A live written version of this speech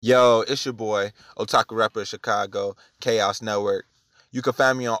Yo, it's your boy, Otaku Rapper of Chicago, Chaos Network. You can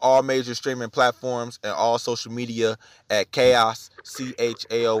find me on all major streaming platforms and all social media at Chaos,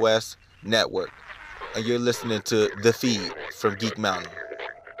 CHAOS Network. And you're listening to The Feed from Geek Mountain.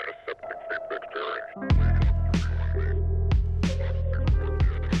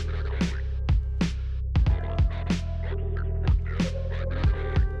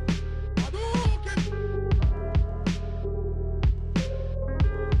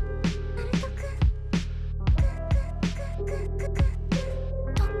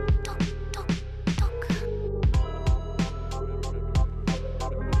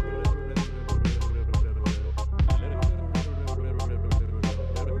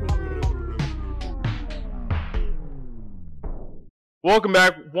 Welcome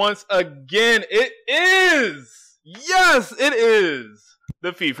back once again. It is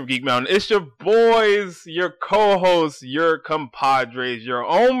The Feed from Geek Mountain. It's your boys, your co-hosts, your compadres, your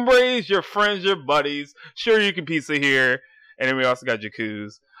hombres, your friends, your buddies. Sure, you can pizza here, and then we also got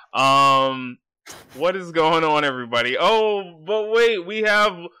Jakuz. What is going on, everybody? Oh, but wait, we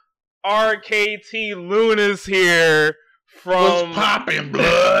have RKT Lunas here from. What's poppin',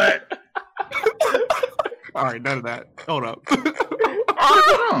 blood? All right, none of that. Hold up.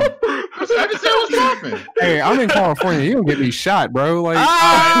 I just said what's poppin'. Hey, I'm in California. You don't get me shot, bro. Like,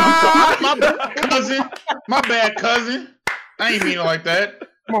 I'm sorry, my bad cousin. I ain't mean it like that.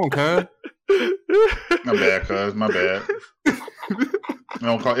 come on, cuz. My bad, cuz. My bad. It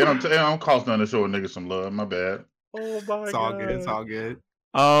don't cost nothing to show a nigga some love. My bad. Oh my It's all good. It's all good.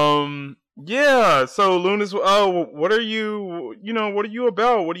 Yeah. So Lunas, what are you? What are you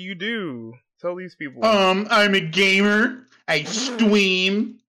about? What do you do? Tell these people. I'm a gamer. I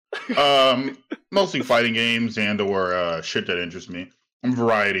stream. Mostly fighting games and/or shit that interests me. I'm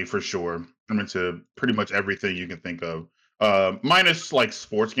variety for sure. I'm into pretty much everything you can think of. Minus like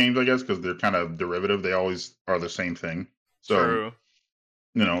sports games, I guess, because they're kind of derivative. They always are the same thing. So,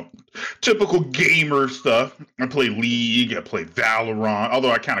 True. Typical gamer stuff. I play League. I play Valorant.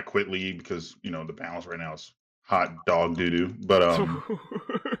 Although I kind of quit League because the balance right now is hot dog doo doo. But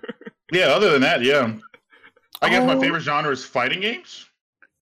yeah. Other than that, yeah. I guess my favorite genre is fighting games.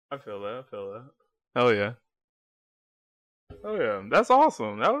 I feel that. Hell yeah. Oh yeah, that's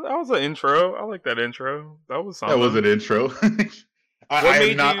awesome. That was an intro. I like that intro. That was something. That was an intro.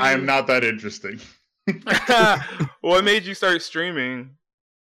 I am not that interesting. What made you start streaming?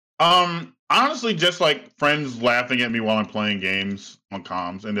 Honestly, just like friends laughing at me while I'm playing games on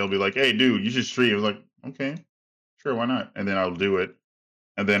comms, and they'll be like, "Hey, dude, you should stream." I was like, "Okay, sure, why not?" And then I'll do it,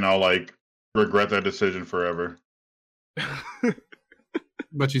 and then I'll like regret that decision forever.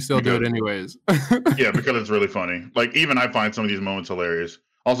 But you still do it anyways. Yeah, because it's really funny. Like, even I find some of these moments hilarious.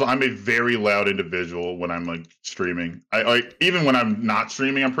 Also, I'm a very loud individual when I'm like streaming. I like, even when I'm not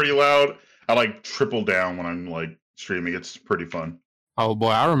streaming, I'm pretty loud. I like triple down when I'm like streaming. It's pretty fun. Oh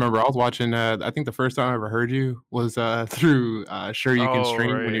boy, I remember I was watching. I think the first time I ever heard you was through Sure You Can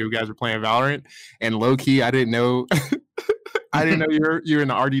Stream when you guys were playing Valorant. And low key, I didn't know. I didn't know you're in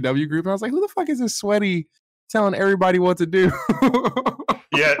the RDW group. And I was like, who the fuck is this sweaty telling everybody what to do?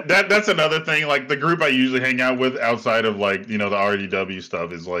 Yeah, that's another thing. Like, the group I usually hang out with outside of like the RDW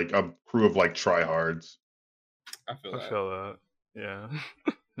stuff is like a crew of like tryhards. I feel that. Yeah.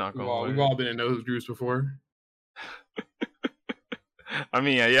 Not gonna we've all been in those groups before. I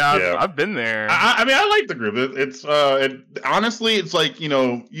mean, yeah. I've been there. I mean, I like the group. Honestly, it's like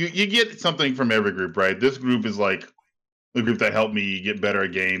you get something from every group, right? This group is like the group that helped me get better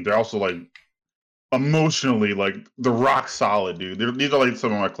at games. They're also like emotionally like the rock solid, dude. These are like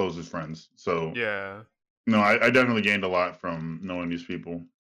some of my closest friends. So yeah, I definitely gained a lot from knowing these people.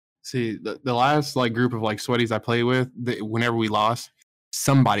 See, the last like group of like sweaties I played with, whenever we lost,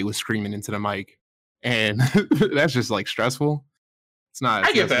 somebody was screaming into the mic, and that's just like stressful. It's not.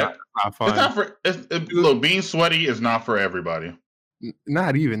 I get that. Not fun. It's not for. Look, being sweaty is not for everybody.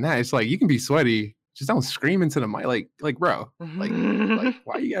 Not even that. It's like you can be sweaty. Just don't scream into the mic, like bro, like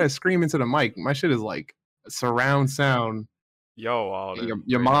why you gotta scream into the mic? My shit is like surround sound. Yo,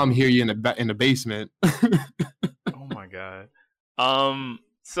 your mom hear you in the basement. Oh my god.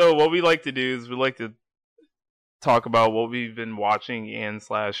 So what we like to do is we like to talk about what we've been watching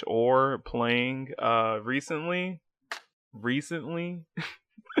and/or playing recently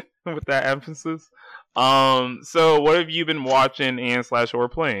with that emphasis. So what have you been watching and/or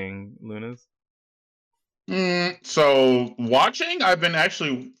playing, Lunas? So watching, I've been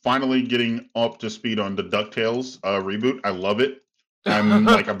actually finally getting up to speed on the DuckTales reboot. I love it. I'm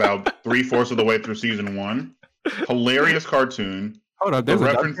like about 3/4 of the way through season 1. Hilarious cartoon. Hold up, there's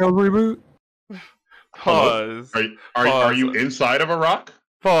a DuckTales reboot? Pause. Are you inside of a rock?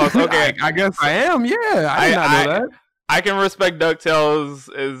 Pause. Okay, I guess I am. Yeah, I did not know that. I can respect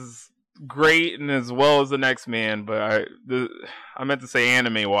DuckTales as great and as well as the next man, but I meant to say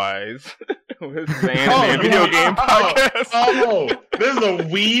anime wise. This is an anime and video game podcast. This is a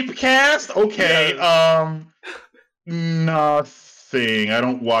weeb cast? Okay. Yes. Nothing. I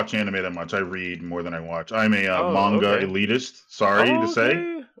don't watch anime that much. I read more than I watch. I'm a manga elitist. Sorry to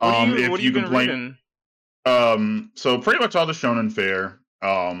say. What have you been reading? So pretty much all the shonen fare.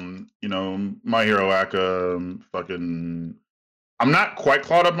 My Hero Academia, fucking. I'm not quite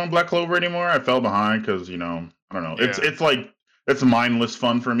caught up on Black Clover anymore. I fell behind because I don't know. Yeah. It's like it's mindless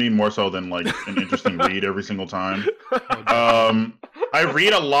fun for me more so than like an interesting read every single time. I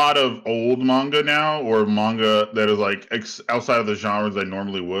read a lot of old manga now, or manga that is like outside of the genres I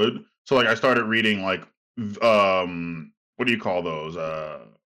normally would. So like I started reading like what do you call those?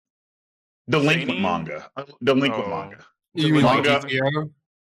 Delinquent manga. Delinquent manga. You mean like GTO?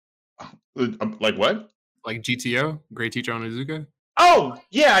 Like what? Like GTO, Great Teacher Onizuka? Oh,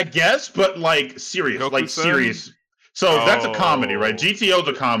 yeah, I guess, but like serious, serious. So that's a comedy, right? GTO's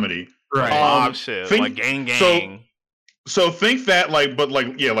a comedy. Right. Mob shit, like gang. So think that like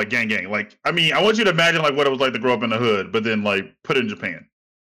gang. Like, I mean, I want you to imagine like what it was like to grow up in the hood, but then like put it in Japan.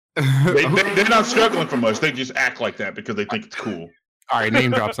 They're not struggling for much. They just act like that because they think it's cool. All right,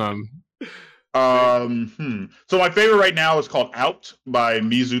 name drop some. So my favorite right now is called Out by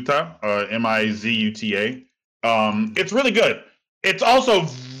Mizuta, Mizuta. It's really good. It's also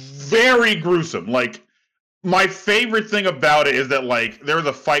very gruesome. Like, my favorite thing about it is that like there was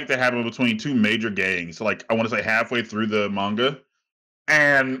a fight that happened between two major gangs. Like, I want to say halfway through the manga,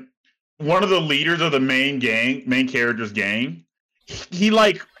 and one of the leaders of the main character's gang, he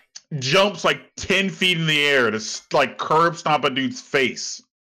like jumps like 10 feet in the air to like curb stomp a dude's face.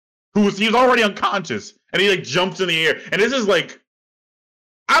 He was already unconscious, and he like jumps in the air. And this is like,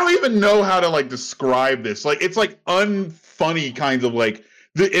 I don't even know how to like describe this. Like, it's like unfunny kinds of like,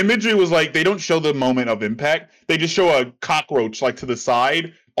 the imagery was like, they don't show the moment of impact. They just show a cockroach like to the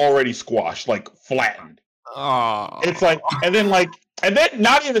side, already squashed, like flattened. Oh. It's like, and then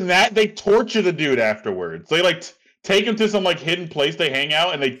not even that, they torture the dude afterwards. They like take him to some like hidden place they hang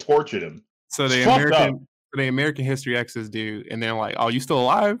out, and they tortured him. So the American History X's do, and they're like, "Oh, you still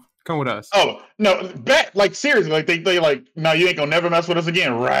alive? Come with us." Oh no, bet like seriously, like they like, no, you ain't gonna never mess with us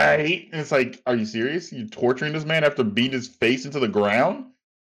again, right? And it's like, are you serious? You torturing this man after beating his face into the ground?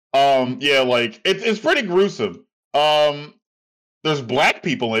 Yeah, like it's pretty gruesome. There's black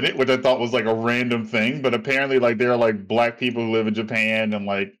people in it, which I thought was like a random thing, but apparently like there are like black people who live in Japan and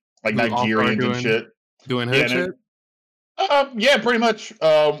like Nigerians and shit doing hood shit. Yeah, pretty much.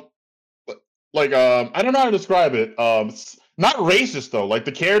 I don't know how to describe it. Not racist though. Like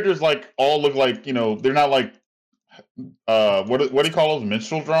the characters like all look like, they're not like what do you call those,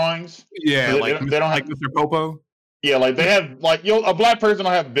 minstrel drawings? Yeah, they don't have like Mr. Popo. Yeah, like they have like a black person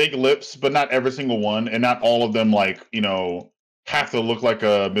will have big lips, but not every single one, and not all of them like have to look like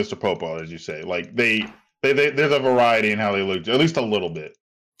a Mr. Popo, as you say. Like they there's a variety in how they look, at least a little bit.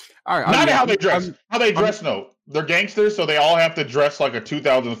 All right, not how they dress. How they dress, no. They're gangsters, so they all have to dress like a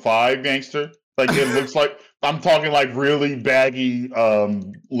 2005 gangster. Like it looks like, I'm talking like really baggy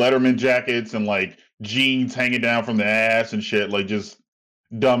Letterman jackets and like jeans hanging down from the ass and shit, like just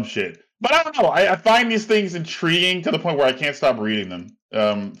dumb shit. But I don't know. I find these things intriguing to the point where I can't stop reading them.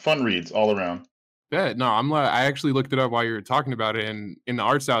 Fun reads all around. Yeah, no, I actually looked it up while you were talking about it, and in the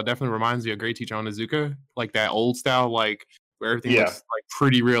art style, it definitely reminds me of Great Teacher Onizuka, like that old style, like where everything looks like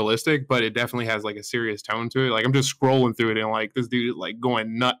pretty realistic, but it definitely has like a serious tone to it. Like I'm just scrolling through it and like this dude like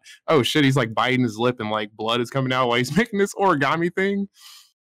going nut. Oh shit, he's like biting his lip and like blood is coming out while he's making this origami thing.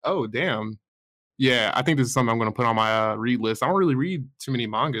 Oh damn. Yeah, I think this is something I'm going to put on my read list. I don't really read too many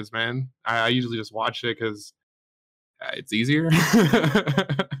mangas, man. I usually just watch it because it's easier.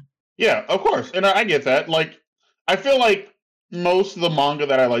 Yeah, of course. And I get that. Like, I feel like most of the manga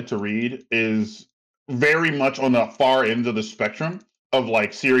that I like to read is very much on the far end of the spectrum of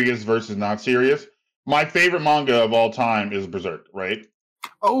like serious versus not serious. My favorite manga of all time is Berserk, right?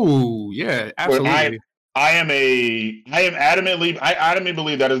 Oh, yeah, absolutely. I adamantly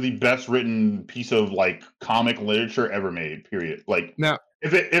believe that is the best written piece of like comic literature ever made. Period. Like, now,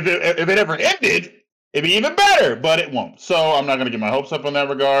 if it ever ended, it'd be even better, but it won't. So I'm not gonna get my hopes up in that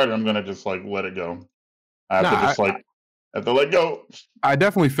regard. I'm gonna just like let it go. I have to let go. I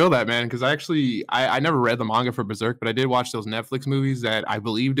definitely feel that, man, because I never read the manga for Berserk, but I did watch those Netflix movies that I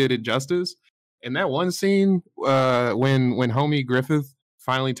believe did it justice. And that one scene when homie Griffith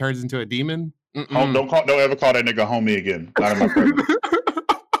finally turns into a demon. Don't ever call that nigga homie again. Not in my presence.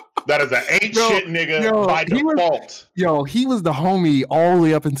 That is an ain't shit nigga by default. He was the homie all the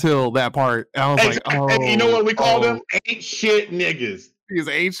way up until that part. And I was like, oh. And you know what we call them? Ain't shit niggas. He's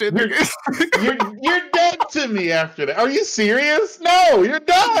ain't shit niggas. You're dead to me after that. Are you serious? No, you're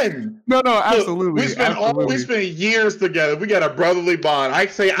done. No, absolutely. We spent years together. We got a brotherly bond. I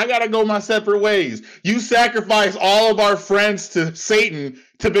say I gotta go my separate ways. You sacrifice all of our friends to Satan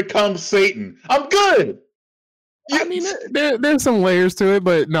to become Satan. I'm good. I mean, there's some layers to it,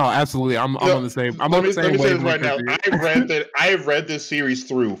 but no, absolutely. I'm on the same. I'm on the same way. Let me say this right now. I have read this series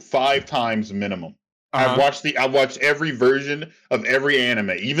through 5 times minimum. I've watched every version of every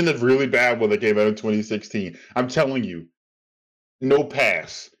anime, even the really bad one that came out in 2016. I'm telling you, no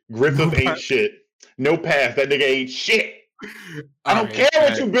pass. Griffith ain't shit. No pass. That nigga ain't shit. I don't care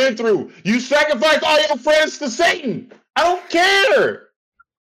what you've been through. You sacrificed all your friends to Satan. I don't care.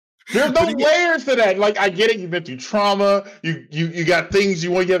 There's no layers to that. Like, I get it. You've been through trauma. You got things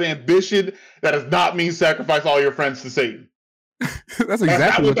you want. You have ambition. That does not mean sacrifice all your friends to Satan. That's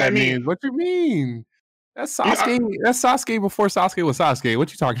exactly what that means. What you mean? That's Sasuke. That's Sasuke before Sasuke was Sasuke.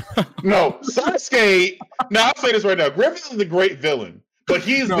 What you talking about? No, Sasuke. Now I'll say this right now. Griffith is a great villain, but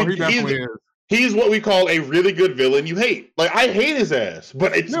he's what we call a really good villain you hate. Like, I hate his ass,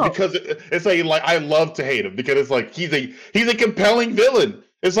 but it's because it's like I love to hate him because it's like he's a compelling villain.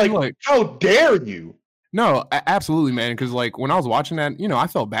 It's like how dare you? No, absolutely, man. Because like when I was watching that, I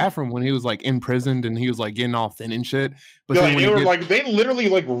felt bad for him when he was like imprisoned and he was like getting all thin and shit. But they literally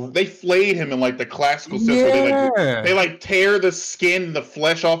they flayed him in like the classical sense where they like tear the skin and the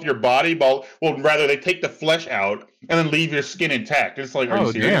flesh off your body. Well, rather they take the flesh out and then leave your skin intact. It's like, are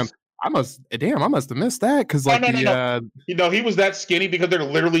you serious? I must have missed that because like no. He was that skinny because they're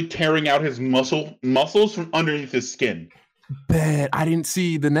literally tearing out his muscles from underneath his skin. Bet I didn't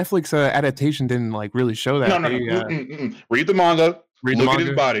see the Netflix adaptation. Didn't like really show that. No. Read the manga. Look at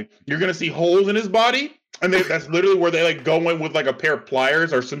his body. You're gonna see holes in his body, and that's literally where they like go in with like a pair of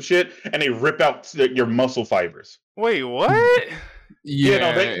pliers or some shit, and they rip out your muscle fibers. Wait, what?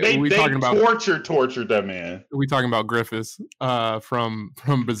 Yeah, they tortured that man. We talking about Griffiths from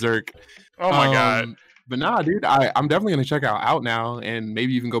Berserk. Oh my god. But nah, dude, I'm definitely gonna check out now and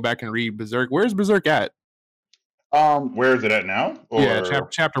maybe even go back and read Berserk. Where's Berserk at? Where is it at now?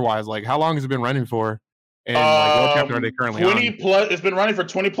 Chapter wise, like how long has it been running for? And like what chapter are they currently 20 on? plus. It's been running for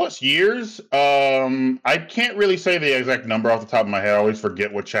 20 plus years. I can't really say the exact number off the top of my head. I always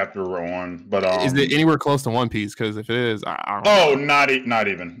forget what chapter we're on. But is it anywhere close to One Piece? Because if it is, I don't know. Not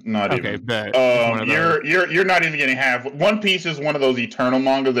even. Okay, bet. You're not even getting half. One Piece is one of those eternal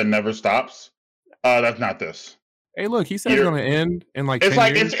mangas that never stops. That's not this. Hey, look, he said it's going to end in like. It's 10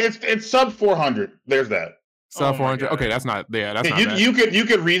 like years. it's sub 400. There's that. Sub 400. Okay, that's not. Yeah, that's not bad. You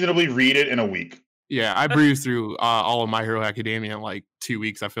could reasonably read it in a week. Yeah, I breezed through all of My Hero Academia in like 2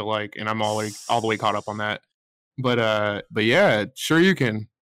 weeks. I feel like, and I'm all the way caught up on that. But yeah, sure you can.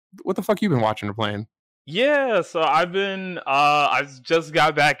 What the fuck you been watching or playing? Yeah, so I've been. I just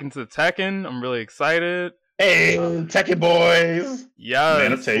got back into Tekken. I'm really excited. Hey, Tekken boys. Yeah,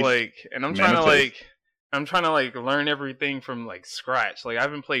 and I'm trying to learn everything from like scratch. Like I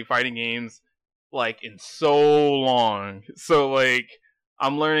haven't played fighting games like in so long. So like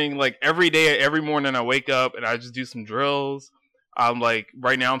I'm learning like every day, every morning I wake up and I just do some drills. I'm like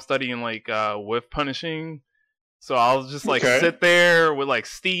right now I'm studying like whiff punishing. So I'll just like sit there with like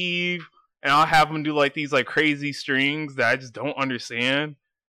Steve and I'll have him do like these like crazy strings that I just don't understand.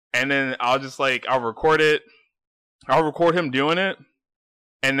 And then I'll just like I'll record it. I'll record him doing it.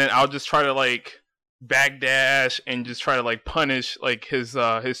 And then I'll just try to like backdash and just try to like punish like his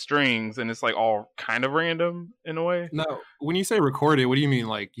strings, and it's like all kind of random in a way. No, when you say record it, what do you mean?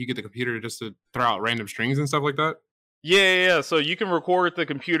 Like you get the computer just to throw out random strings and stuff like that? Yeah. So you can record the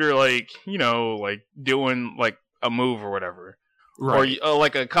computer like like doing like a move or whatever, right? Or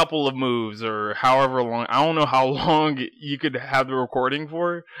like a couple of moves or however long. I don't know how long you could have the recording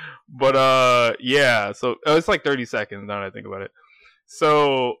for, but yeah. So it's like 30 seconds now that I think about it.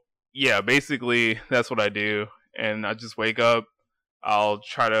 So yeah, basically that's what I do, and I just wake up. I'll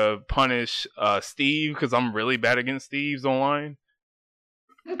try to punish Steve because I'm really bad against Steve's online.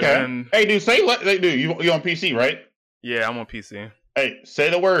 Okay. And, hey, dude, say what they do. You on PC, right? Yeah, I'm on PC. Hey, say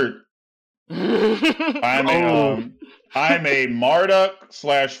the word. I'm a Marduk /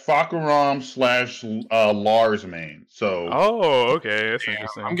 Fakuram / Lars main. So. Oh, okay, that's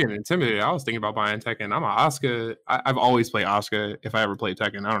interesting. I'm getting intimidated. I was thinking about buying Tekken. I'm an Asuka. I've always played Asuka. If I ever played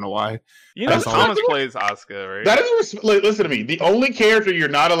Tekken, I don't know why. Thomas plays Asuka, right? That is listen to me. The only character you're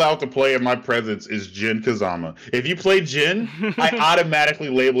not allowed to play in my presence is Jin Kazama. If you play Jin, I automatically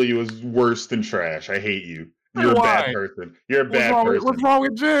label you as worse than trash. I hate you. You're a Why? bad person. You're a bad person. What's wrong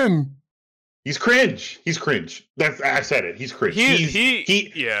with Jin? He's cringe. He's cringe. I said it. He's cringe. He's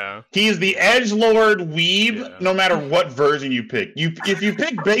the edgelord weeb. No matter what version you pick, if you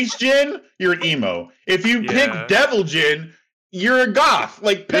pick base Jin, you're an emo. If you pick devil Jin, you're a goth.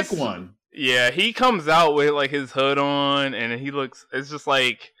 Like pick one. Yeah, he comes out with like his hood on, and he looks. It's just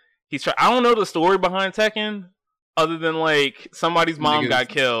like he's. I don't know the story behind Tekken, other than like somebody's mom got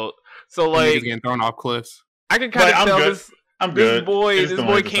killed. So like getting thrown off cliffs. I can kind of tell this. This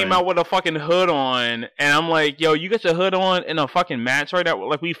boy came out with a fucking hood on, and I'm like, yo, you got your hood on in a fucking match right now?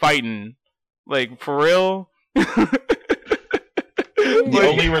 Like we fighting, like for real. The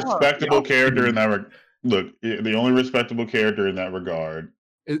only respectable character in that the only respectable character in that regard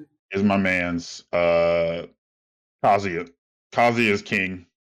is my man's Kazuya. Kazuya is king.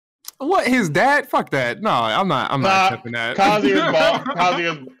 What, his dad? Fuck that. No, I'm not accepting that.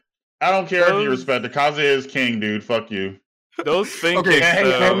 Kazuya's I don't care if you respect it. Kazuya is king, dude. Fuck you. Those things.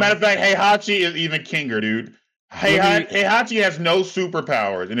 Matter of fact, Heihachi is even kinger, dude. Heihachi has no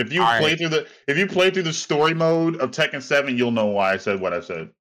superpowers, and if you play through the story mode of Tekken 7, you'll know why I said what I said.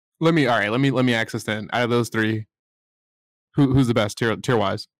 Let me ask this then. Out of those three, who's the best tier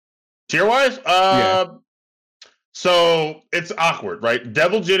wise? Tier wise, so it's awkward, right?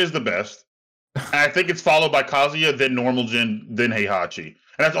 Devil Jin is the best, and I think it's followed by Kazuya, then normal Jin, then Heihachi, and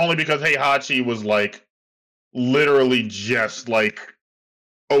that's only because Heihachi was like literally just like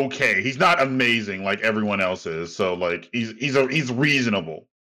okay. He's not amazing like everyone else is, so like he's reasonable.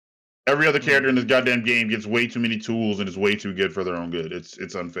 Every other character in this goddamn game gets way too many tools and is way too good for their own good.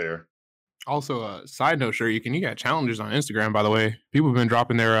 It's unfair. Also, side note, sure, you got challengers on Instagram, by the way. People have been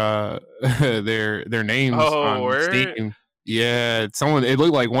dropping their their names on Steam. Yeah, it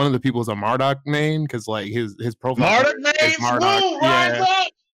looked like one of the people's a Marduk name because like his profile. Marduk names, rise up.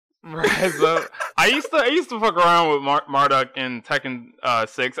 Rise up. I used to fuck around with Marduk in Tekken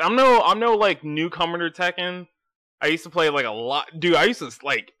 6. I'm no like newcomer to Tekken. I used to play like a lot, dude. I used to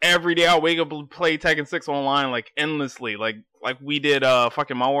like every day I wake up and play Tekken 6 online like endlessly, like we did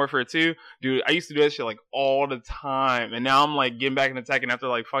fucking Modern Warfare 2, dude. I used to do that shit like all the time, and now I'm like getting back into Tekken after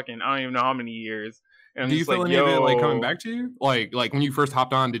like fucking I don't even know how many years. And do you feel any of it like coming back to you? Like when you first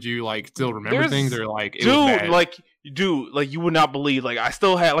hopped on, did you like still remember things or like it was bad? like you would not believe like I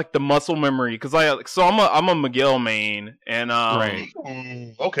still had like the muscle memory because I'm a Miguel main and right.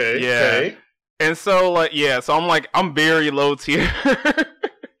 Okay. Yeah. Okay. And so so I'm like I'm very low tier.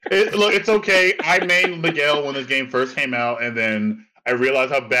 Look, it's okay. I mained Miguel when this game first came out, and then I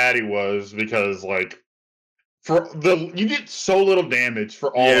realized how bad he was because like you get so little damage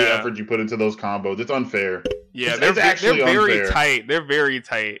for all the effort you put into those combos. It's unfair. Yeah, they're very tight. They're very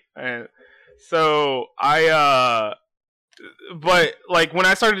tight. And so but like when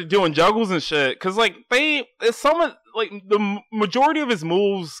I started doing juggles and shit, because like the majority of his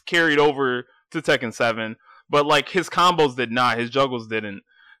moves carried over to Tekken 7, but like his combos did not. His juggles didn't.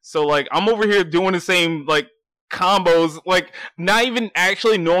 So like I'm over here doing the same like combos, like not even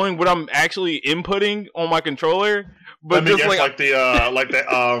actually knowing what I'm actually inputting on my controller. But just like the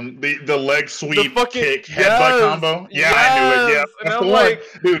leg sweep kick headbutt combo. Yeah, I knew it. Yeah, that's the one,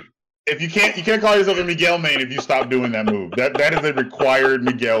 dude. If you can't call yourself a Miguel main if you stop doing that move. That is a required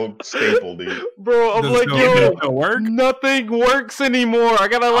Miguel staple, dude. Bro, I'm like, yo, nothing works anymore. I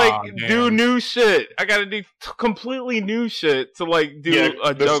gotta do new shit. I gotta do completely new shit to like do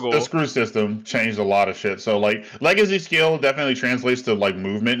a juggle. The screw system changed a lot of shit. So like legacy skill definitely translates to like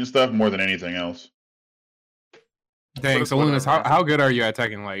movement and stuff more than anything else. Dang, so Lunas, how good are you at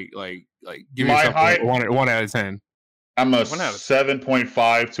Tekken? Like give me something 1 out of 10. I'm a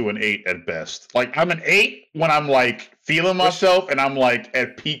 7.5 to an 8 at best. Like I'm an 8 when I'm like feeling myself and I'm like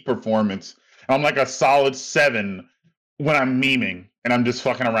at peak performance. I'm like a solid 7 when I'm memeing and I'm just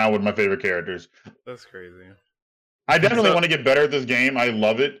fucking around with my favorite characters. That's crazy. I definitely want to get better at this game. I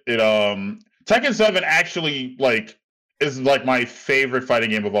love it. Tekken 7 actually like is like my favorite fighting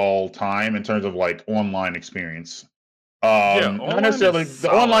game of all time in terms of like online experience. Not necessarily the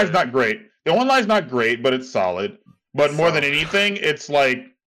online's not great. The online's not great, but it's solid. But more than anything, it's like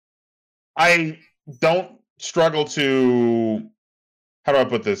I don't struggle to, how do I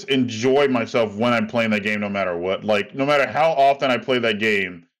put this, enjoy myself when I'm playing that game no matter what. Like, no matter how often I play that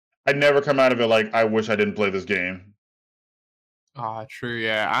game, I never come out of it like, I wish I didn't play this game. True,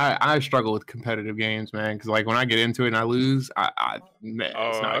 yeah. I struggle with competitive games, man, because like when I get into it and I lose, I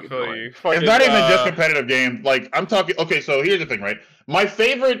feel you. It's not even just competitive games. Like, I'm talking, okay, so here's the thing, right? My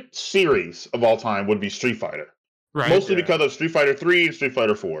favorite series of all time would be Street Fighter. Right, mostly because of Street Fighter 3 and Street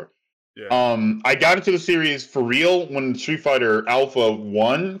Fighter 4. Yeah. I got into the series for real when Street Fighter Alpha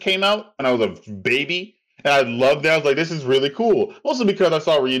 1 came out, and I was a baby. And I loved that. I was like, this is really cool. Mostly because I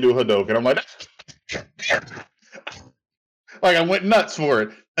saw Ryu do Hadouken. I'm like, like I went nuts for it.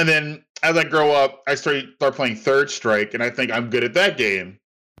 And then as I grow up, I start playing Third Strike, and I think I'm good at that game.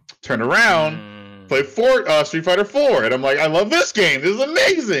 Turn around, play Street Fighter 4, and I'm like, I love this game. This is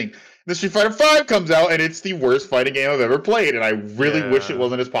amazing. The Street Fighter 5 comes out, and it's the worst fighting game I've ever played, and I really wish it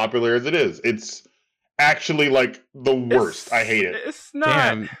wasn't as popular as it is. It's actually like the worst. I hate it. It's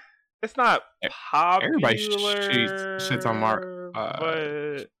not. Damn. It's not popular. Everybody shits on Mark,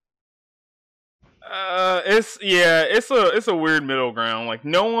 but it's a weird middle ground. Like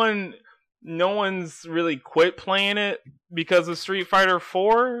no one's really quit playing it because of Street Fighter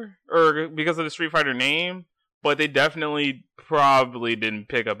 4 or because of the Street Fighter name, but they definitely probably didn't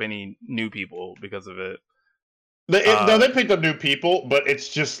pick up any new people because of it. No, they picked up new people, but it's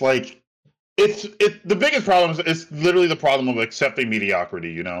just like the biggest problem is literally the problem of accepting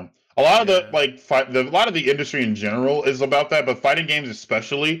mediocrity. You know, a lot of a lot of the industry in general is about that, but fighting games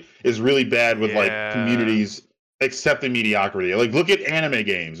especially is really bad with like communities accepting mediocrity. Like look at anime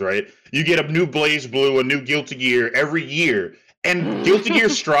games, right? You get a new Blaze Blue, a new Guilty Gear every year, and Guilty Gear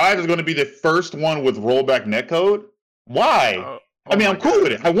Strive is going to be the first one with rollback netcode. Why? I mean, I'm cool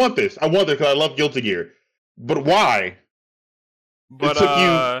with it. I want this because I love Guilty Gear. But why? It took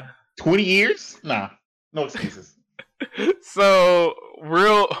you 20 years? Nah, no excuses. So,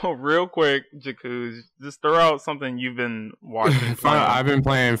 real quick, Jakuz, just throw out something you've been watching. I've been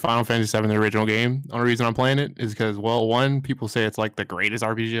playing Final Fantasy VII, the original game. The only reason I'm playing it is because, well, one, people say it's like the greatest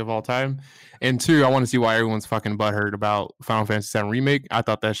RPG of all time, and two, I want to see why everyone's fucking butthurt about Final Fantasy VII Remake. I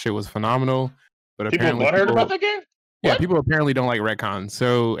thought that shit was phenomenal, but apparently butthurt about that game? Yeah, people apparently don't like retcons.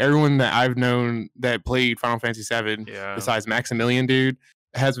 So everyone that I've known that played Final Fantasy VII, besides Maximilian, dude,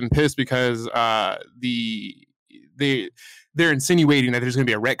 has been pissed because they're insinuating that there's gonna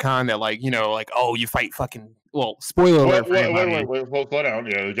be a retcon that oh, you fight fucking spoiler alert. Wait, slow down.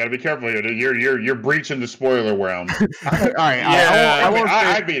 Yeah, you gotta be careful here. You're breaching the spoiler realm. All right, I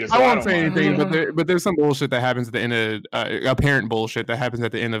won't say anything, but there's some bullshit that happens at the end of apparent bullshit that happens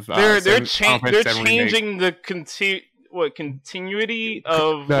at the end of they're changing the continuity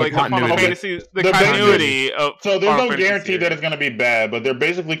of like Final Fantasy, the continuity of. So there's no guarantee that it's going to be bad, but they're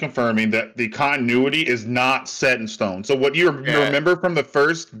basically confirming that the continuity is not set in stone. So what you remember from the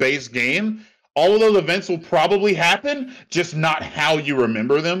first base game, all of those events will probably happen, just not how you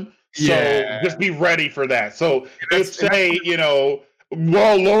remember them. So just be ready for that. So let's say,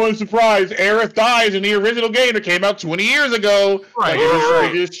 well, low surprise, Aerith dies in the original game that came out 20 years ago. Right.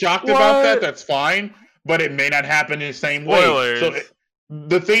 Like, if you're shocked about that, that's fine. But it may not happen in the same way. So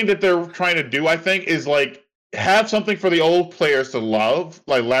the thing that they're trying to do, I think, is like have something for the old players to love,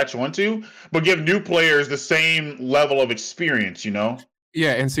 like latch onto, but give new players the same level of experience,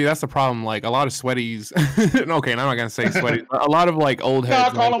 Yeah, and see, that's the problem. Like, a lot of sweaties... okay, I'm not going to say sweaties. A lot of, like, old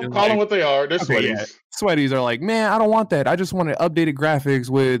heads... No, call them what they are. They're sweaties. Yeah. Sweaties are like, man, I don't want that. I just want updated graphics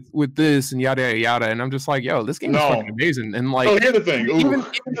with this and yada, yada, yada. And I'm just like, yo, this game is fucking amazing. And, like... here's the thing.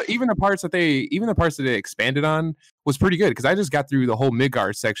 Even the parts that they expanded on was pretty good, because I just got through the whole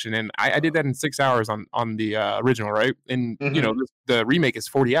Midgard section, and I did that in 6 hours on the original, right? And, the remake is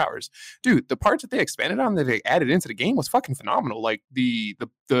 40 hours. Dude, the parts that they expanded on that they added into the game was fucking phenomenal. Like, the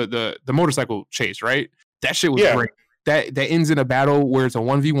motorcycle chase, right? That shit was great. That ends in a battle where it's a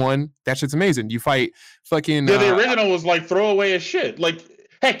 1v1. That shit's amazing. You fight fucking... Yeah, the original was like throwaway as shit. Like,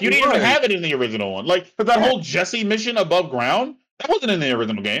 heck, you didn't even have it in the original one. Like, but that whole Jesse mission above ground, that wasn't in the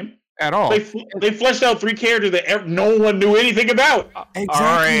original game. At all. They fleshed out 3 characters that no one knew anything about.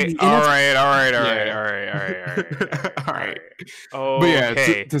 Exactly. All right. Oh, but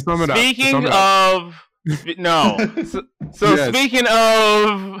yeah, to sum it up. Speaking of... No. So yes. Speaking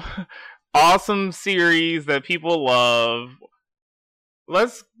of... awesome series that people love.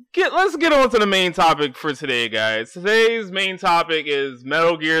 Let's get on to the main topic for today, guys. Today's main topic is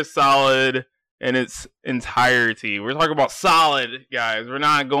Metal Gear Solid in its entirety. We're talking about Solid, guys. We're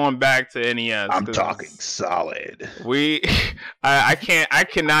not going back to NES. I'm talking Solid. I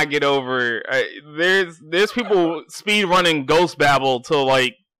cannot get over. There's people speed running Ghost Babel till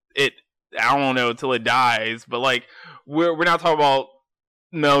like it. I don't know till it dies. But like we're not talking about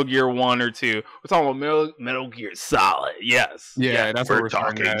Metal Gear 1 or 2. We're talking about Metal Gear Solid. Yes. Yeah, that's what we're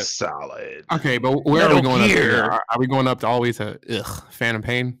talking Solid. Okay, but where are we going up here? Are we going up all the way to Phantom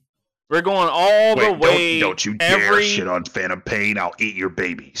Pain? We're going all the way. Don't you dare shit on Phantom Pain. I'll eat your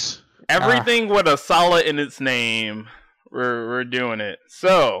babies. Everything with a solid in its name. We're doing it.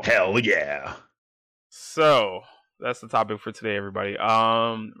 So hell yeah. So that's the topic for today, everybody.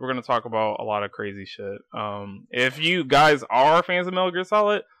 We're gonna talk about a lot of crazy shit. If you guys are fans of Metal Gear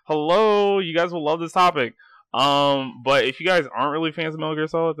Solid, hello, you guys will love this topic. But if you guys aren't really fans of Metal Gear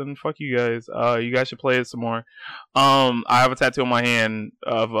Solid, then fuck you guys. You guys should play it some more. I have a tattoo on my hand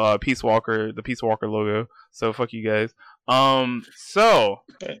of Peace Walker, the Peace Walker logo. So fuck you guys. So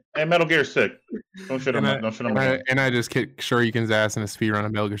and Metal Gear sick. Don't shit on and I just kicked Shoryuken's ass in a speedrun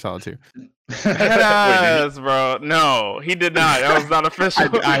of Metal Gear Solid 2. Yes, bro. No, he did not. That was not official.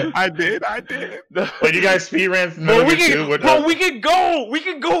 I did. Wait, you guys speedran Metal Gear 2? Bro, we can go. We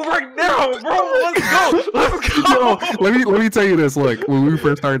can go right now, bro. Let's go. Let me tell you this. Look, when we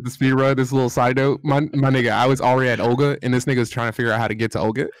first started the speedrun, this little side note, my nigga, I was already at Olga, and this nigga was trying to figure out how to get to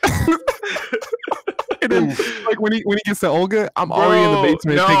Olga. And then, like when he gets to Olga, I'm already in the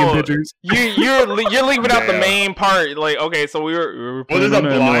basement taking pictures. You're leaving out the main part. Like, okay, so we were playing a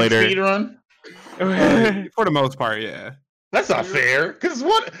blind speedrun? For the most part, yeah. That's not fair. Because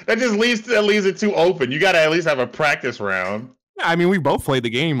what? That just leaves it too open. You got to at least have a practice round. Yeah, I mean, we both played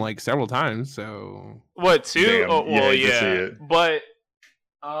the game like several times. So what, two? Damn, oh, well, yeah. But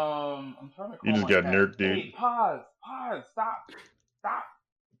I'm trying to. You just got nerd, dude. Hey, pause. Stop.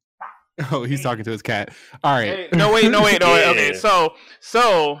 Oh, he's talking to his cat. All right. Hey, no, wait. Okay, so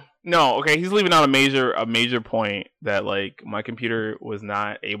no. Okay, he's leaving out a major point that like my computer was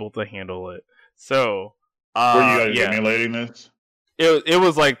not able to handle it. So, were you guys emulating this? It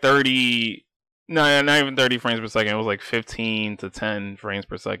was like 30. No, not even 30 frames per second. It was like 15 to 10 frames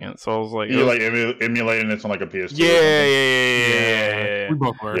per second. So I was like, you're like emulating this on like a PS2. Yeah. We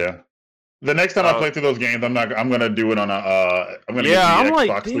both were. Yeah. The next time I play through those games, I'm gonna do it on I'm gonna get the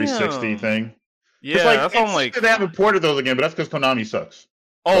Xbox 360 thing. Yeah, it's like, that's what I'm like. They haven't ported those again, but that's because Konami sucks.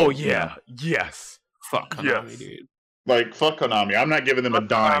 Oh yeah. Yes. Fuck Konami, dude. Like fuck Konami. I'm not giving them a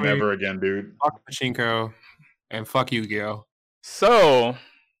dime ever again, dude. Fuck Pachinko, and fuck Yu-Gi-Oh. So,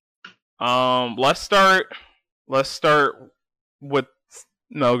 let's start with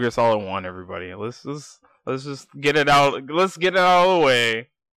Metal Gear Solid 1, everybody. Let's just get it out. Let's get it out of the way.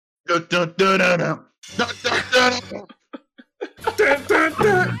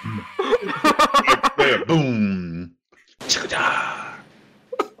 Boom.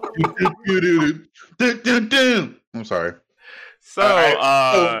 I'm sorry.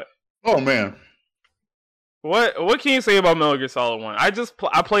 So, oh man, what can you say about Metal Gear Solid 1? I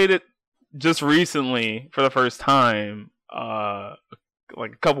played it just recently for the first time, like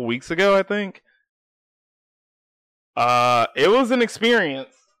a couple weeks ago, I think. It was an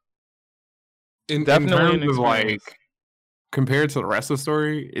experience. Definitely an experience. Like, compared to the rest of the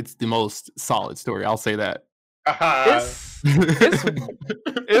story, it's the most solid story. I'll say that.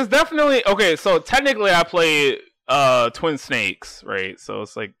 It's definitely okay. So technically, I played Twin Snakes, right? So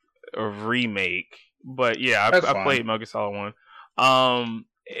it's like a remake. But yeah, I played Metal Gear Solid 1.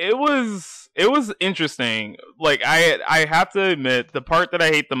 It was interesting. Like I have to admit, the part that I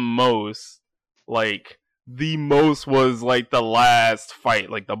hate the most was like the last fight,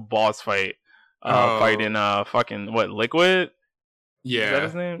 like the boss fight. Fighting fucking what, Liquid? Yeah. Is that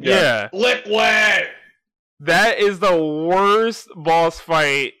his name? Yeah. Liquid! That is the worst boss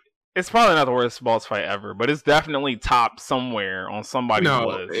fight. It's probably not the worst boss fight ever, but it's definitely top somewhere on somebody's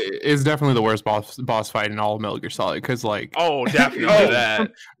list. It's definitely the worst boss fight in all of Metal Gear Solid, because like... Oh, definitely that.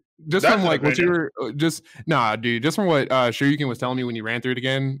 Just from like what you were just from what Shoryuken was telling me when you ran through it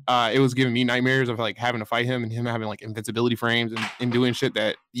again, it was giving me nightmares of like having to fight him and him having like invincibility frames and doing shit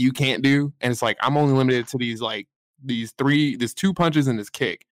that you can't do. And it's like I'm only limited to these 2 punches and this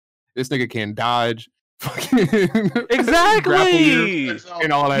kick. This nigga can dodge, fucking exactly,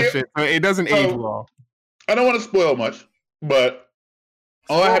 and all that shit. So it doesn't age well. I don't want to spoil much, but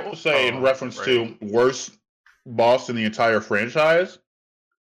all I have to say in reference to worst boss in the entire franchise.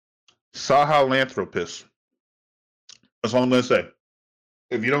 Sahelanthropus. That's all I'm gonna say.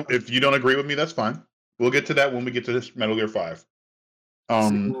 If you don't agree with me, that's fine. We'll get to that when we get to this Metal Gear 5.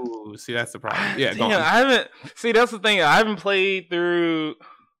 See, that's the problem. Yeah, damn, I haven't. See, that's the thing. I haven't played through.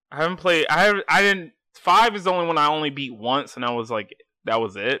 I didn't. 5 is the only one I only beat once, and that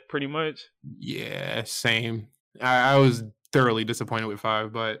was it, pretty much. Yeah, same. I was thoroughly disappointed with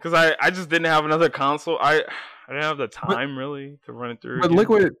 5, but because I just didn't have another console. I didn't have the time really to run it through. But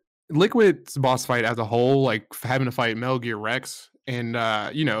again. Liquid's boss fight as a whole, like having to fight Metal Gear Rex and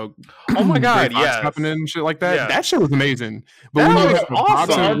oh my god, yeah, happening and shit like that. Yeah. That shit was amazing. But that when you was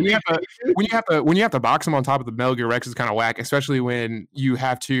awesome. When you have to box him on top of the Metal Gear Rex is kind of whack, especially when you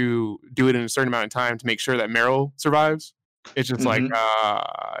have to do it in a certain amount of time to make sure that Meryl survives. It's just like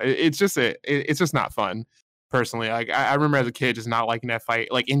it's just not fun. Personally, like I remember as a kid just not liking that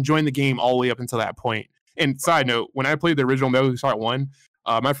fight, like enjoying the game all the way up until that point. And side note, when I played the original Metal Gear Solid 1,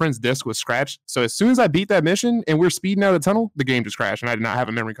 my friend's disc was scratched. So as soon as I beat that mission and we're speeding out of the tunnel, the game just crashed and I did not have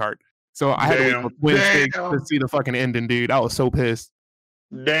a memory card. So I had to wait for twin sticks to see the fucking ending, dude. I was so pissed.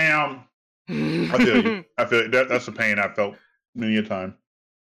 Damn. I feel you. That's a pain I felt many a time.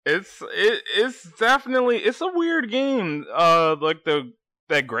 It's definitely it's a weird game. Like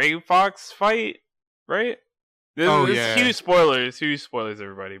that Gray Fox fight, right? This huge spoilers,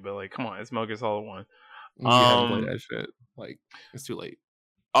 everybody. But like, come on, it's Metal Gear Solid 1. You haven't played that shit. Like, it's too late.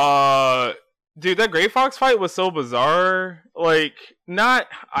 Dude, that Gray Fox fight was so bizarre. Like,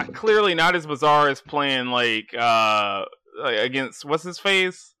 clearly not as bizarre as playing like against what's his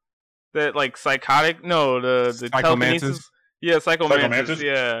face? That like psychotic? No, the telekinesis. Yeah, Psychomantis.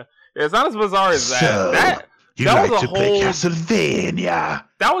 Yeah, it's not as bizarre as that. That was a whole Castlevania.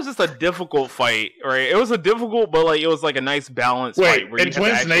 That was just a difficult fight, right? It was a difficult, but like it was like a nice balance fight. Wait, and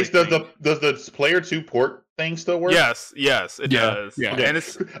Twin Snakes does the player 2 port thing still work? Yes, it does. Yeah, okay. And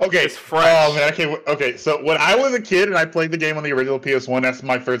it's okay. It's fresh. Oh man, okay. So when I was a kid and I played the game on the original PS1, that's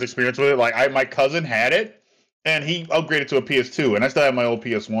my first experience with it. Like my cousin had it, and he upgraded to a PS2, and I still have my old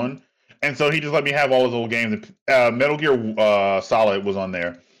PS1, and so he just let me have all his old games. Metal Gear Solid was on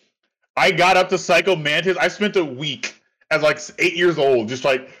there. I got up to Psycho Mantis. I spent a week as like 8 years old, just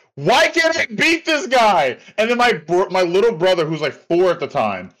like, why can't I beat this guy? And then my little brother, who's like 4 at the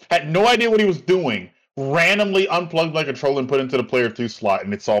time, had no idea what he was doing. Randomly unplugged my controller and put into the player 2 slot,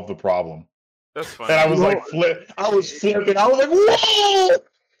 and it solved the problem. That's fine. And I was like, I was flipping. I was like, whoa!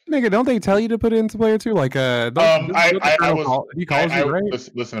 Nigga, don't they tell you to put it into player 2? Like, right?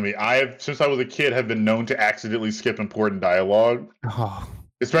 Listen to me. Since I was a kid, have been known to accidentally skip important dialogue. Oh.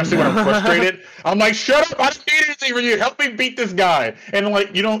 Especially when I'm frustrated. I'm like, shut up, I don't need anything from you. Help me beat this guy. And like,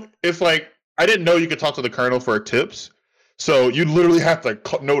 it's like, I didn't know you could talk to the Colonel for tips. So you literally have to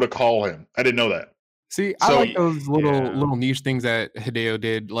know to call him. I didn't know that. See, I like those little niche things that Hideo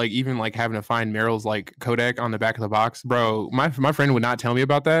did. Like even like having to find Meryl's like codec on the back of the box. Bro, my friend would not tell me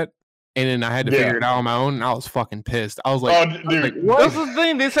about that. And then I had to figure it out on my own, and I was fucking pissed. I was like, what? That's the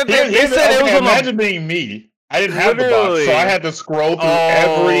thing. They said it was imagine being me. I didn't have the box, so I had to scroll through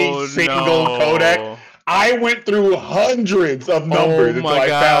every single codec. I went through hundreds of numbers until I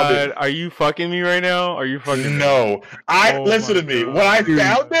found it. Are you fucking me right now? Are you fucking No. Listen to me. When I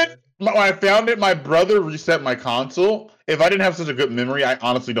found it, my brother reset my console. If I didn't have such a good memory, I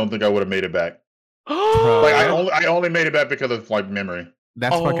honestly don't think I would have made it back. Like I only made it back because of like memory.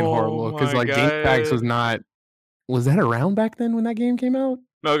 That's fucking horrible. Because like GameFAQs was that around back then when that game came out?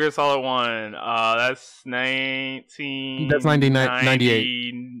 Metal Gear Solid 1. That's 19. That's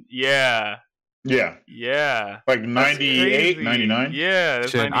 1998. Yeah. Yeah. Like 98, 99. Yeah.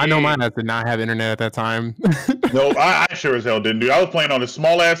 That's shit, I know mine did not have internet at that time. No, I sure as hell didn't, dude. I was playing on a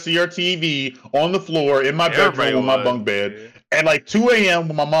small ass CRTV on the floor in my bedroom on my bunk bed at like 2 a.m.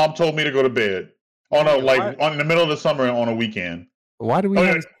 when my mom told me to go to bed in the middle of the summer on a weekend. Why do we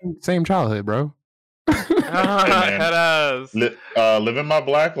have the same childhood, bro? Living my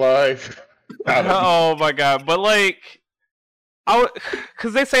black life. Oh my god! But like,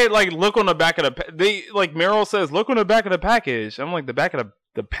 because they say like, look on the back of Meryl says, look on the back of the package. I'm like, the back of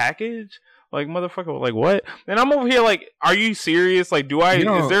the package? Like, motherfucker, like what? And I'm over here like, are you serious? Like,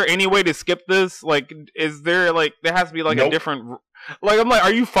 is there any way to skip this? Like, is there like, there has to be like a different? Like, I'm like,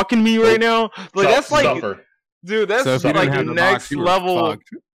 are you fucking me right now? Like, that's like, dude, that's like the next level.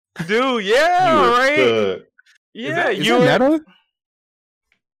 Dude, right? Yeah, is that meta?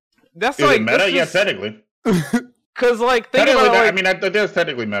 That's is it meta? Yeah, technically. Because like, think about that, I mean, that's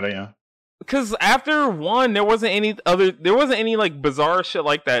technically meta, yeah. Because after 1, there wasn't any like bizarre shit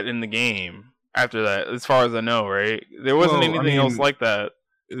like that in the game. After that, as far as I know, right? There wasn't anything else like that.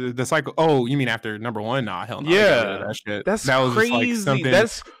 The cycle. Oh, you mean after number 1? Nah, hell no. Yeah, that shit. That was crazy. Just like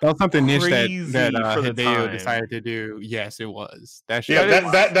that was something niche that Hideo decided to do. Yes, it was. That shit. Yeah,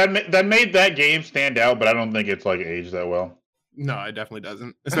 that made that game stand out, but I don't think it's like aged that well. No, it definitely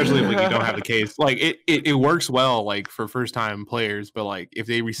doesn't. Especially if like, you don't have the case. Like it works well like for first time players, but like if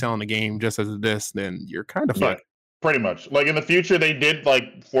they reselling the game just as this, then you're kind of fucked. Pretty much. Like in the future, they did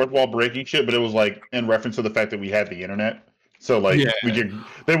like fourth wall breaking shit, but it was like in reference to the fact that we had the internet. So like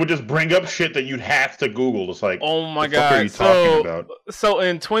they would just bring up shit that you'd have to Google. It's like, oh my god, what are you talking about? So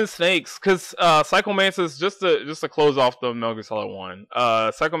in Twin Snakes, because Psychomantis, just to close off the Metal Gear Solid 1,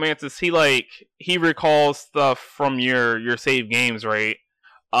 Psychomantis, he recalls stuff from your save games, right?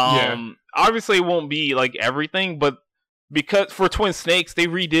 Obviously it won't be like everything, but because for Twin Snakes they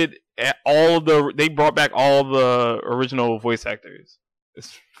redid they brought back all the original voice actors.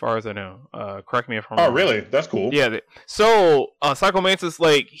 as far as I know. Correct me if I'm wrong. Oh, really? That's cool. Yeah. So Psycho Mantis,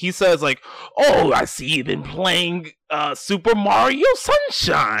 like, he says, like, "Oh, I see you've been playing Super Mario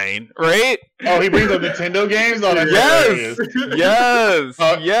Sunshine, right?" Oh, he brings up Nintendo games. Oh, that's Yes, yes,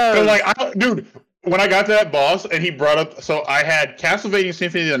 yes. So, like, dude, when I got to that boss and he brought up, so I had Castlevania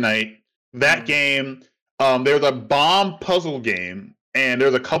Symphony of the Night. That game. There was a bomb puzzle game, and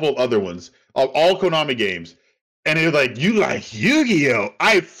there's a couple of other ones, all Konami games. And it was like, "You like Yu-Gi-Oh!"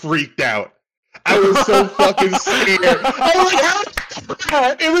 I freaked out. I was so fucking scared. I was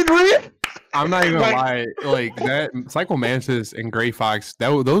like, "Is it real?" I'm not even gonna lie. Like that, Psycho Mantis and Gray Fox.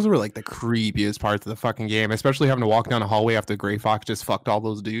 Those were like the creepiest parts of the fucking game. Especially having to walk down the hallway after Gray Fox just fucked all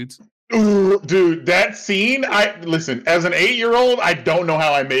those dudes. Dude, that scene. Listen. As an 8-year-old, I don't know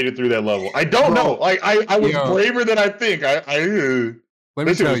how I made it through that level. I don't know. Like I was braver than I think. Let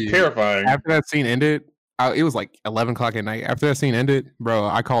me tell you, terrifying. After that scene ended. It was like 11 o'clock at night. After that scene ended, bro,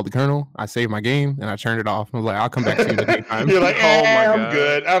 I called the colonel. I saved my game and I turned it off. I was like, "I'll come back to you in the daytime." You're like, I'm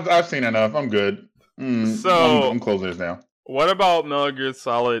good. I've seen enough. I'm good. So I'm closing this now. What about Metal Gear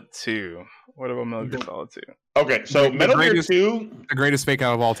Solid 2? Okay, so Metal Gear 2, the greatest fake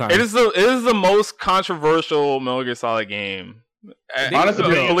out of all time. It is the most controversial Metal Gear Solid game. Honestly,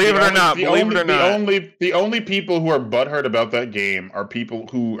 believe it or not, the only people who are butthurt about that game are people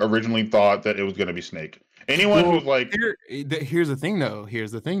who originally thought that it was going to be Snake. Anyone who's like, here's the thing though,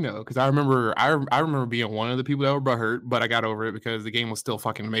 because I remember being one of the people that were butthurt, but I got over it because the game was still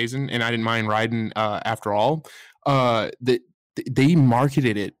fucking amazing, and I didn't mind riding. After all, they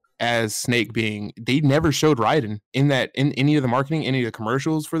marketed it as Snake being. They never showed Raiden in any of the marketing, any of the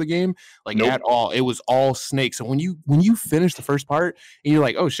commercials for the game, like at all. It was all Snake. So when you finish the first part and you're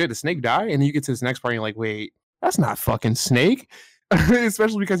like, "Oh shit, did Snake die?" And then you get to this next part and you're like, "Wait, that's not fucking Snake."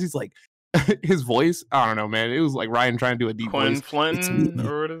 Especially because he's like, his voice, I don't know, man. It was like Ryan trying to do a deep Quinn voice. Flynn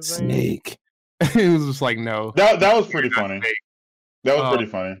or what is Snake. It was just like, no. That was pretty funny. That was pretty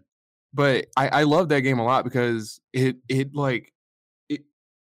funny. But I love that game a lot because it's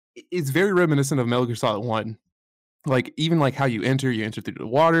very reminiscent of Metal Gear Solid 1. Like, even like how you enter through the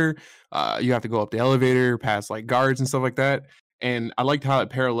water. You have to go up the elevator, past like guards and stuff like that. And I liked how it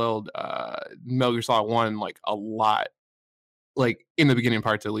paralleled Metal Gear Solid 1 like a lot. Like in the beginning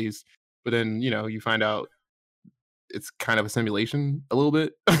parts at least. But then, you find out it's kind of a simulation a little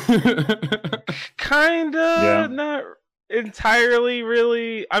bit. Kinda, not entirely,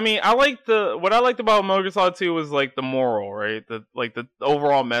 really. I mean, what I liked about Metal Gear Solid 2 was like the moral, right? The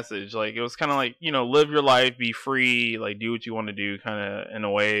overall message. Like, it was kind of like, live your life, be free, like do what you want to do, kind of in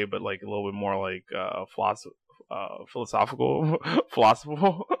a way, but like a little bit more like philosophical.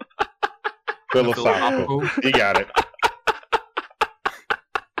 Philosophical. You got it.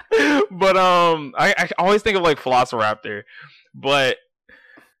 But I always think of like Velociraptor, but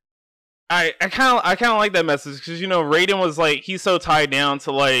I kind of like that message because Raiden was like, he's so tied down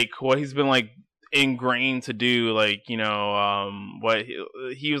to like what he's been like ingrained to do, like what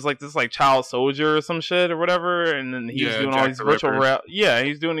he was like this like child soldier or some shit or whatever, and then he was doing all these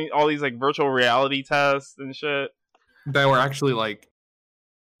he's doing all these like virtual reality tests and shit that were actually like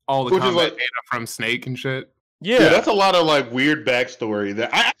all the combat data from Snake and shit. Yeah, dude, that's a lot of like weird backstory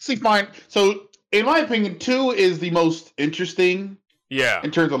that I actually find. So, in my opinion, 2 is the most interesting. Yeah. In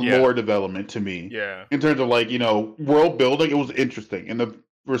terms of lore development to me. Yeah. In terms of like world building, it was interesting in the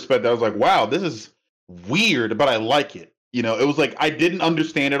respect that I was like, wow, this is weird, but I like it. It was like I didn't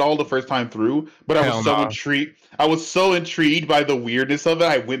understand it all the first time through, but I was so intrigued. I was so intrigued by the weirdness of it.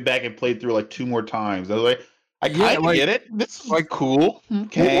 I went back and played through like 2 more times. I was like, I kind of get it. This is like cool.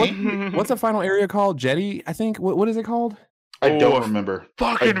 Okay. What's the final area called? Jetty, I think. What is it called? I don't remember.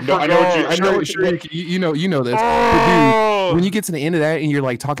 Fucking I know what you know this. But dude, when you get to the end of that and you're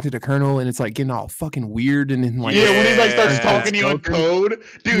like talking to the colonel and it's like getting all fucking weird and then like when he like starts talking to you in code,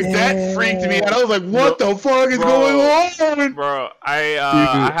 dude, that freaked me out. I was like, what the fuck is going on, bro?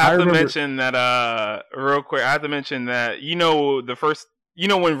 I have to mention that real quick. I have to mention that the first.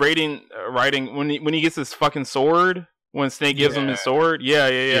 When Raiden when he gets his fucking sword, when Snake gives him his sword,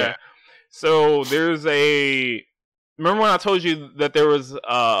 yeah. So there's remember when I told you that there was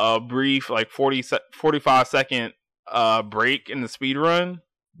a brief like 45-second break in the speed run?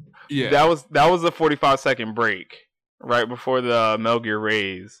 Yeah, that was a 45-second break right before the Metal Gear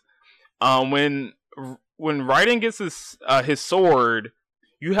raise. When Raiden gets his sword,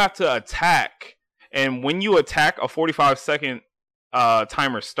 you have to attack, and when you attack, a 45-second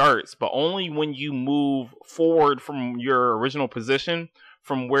timer starts, but only when you move forward from your original position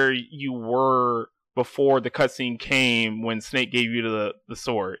from where you were before the cutscene came when Snake gave you the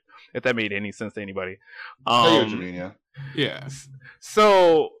sword. if that made any sense to anybody. I hear what you mean, yeah. Yeah.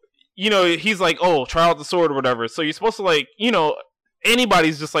 So, he's like, oh, try out the sword or whatever. So you're supposed to, like,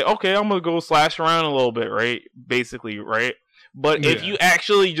 anybody's just like, okay, I'm going to go slash around a little bit, right? Basically, right? But if you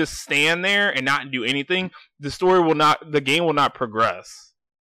actually just stand there and not do anything, the game will not progress.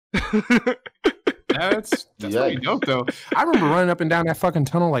 That's pretty dope, though. I remember running up and down that fucking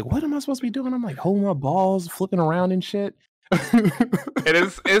tunnel like, what am I supposed to be doing? I'm like holding my balls, flipping around and shit.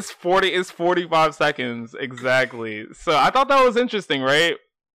 It's 45 seconds exactly. So I thought that was interesting, right?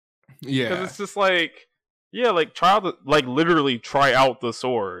 Yeah, because it's just like, like literally try out the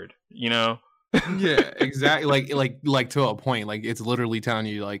sword, Yeah, exactly. Like to a point. Like it's literally telling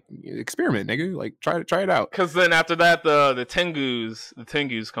you, like, experiment, nigga. Like try it out. Because then after that, the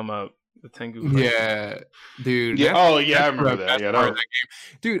Tengus come up. The Tengu. Yeah, dude. Yeah. Oh yeah, I remember that. Yeah, that game.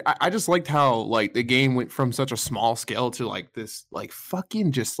 Dude, I just liked how like the game went from such a small scale to like this, like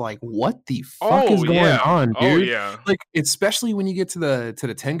fucking just like what the fuck is going on, dude? Oh yeah. Like especially when you get to the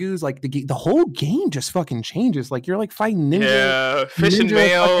Tengus, like the whole game just fucking changes. Like you're like fighting ninja. Yeah, fish and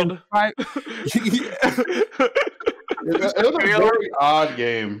mailed. It was a very odd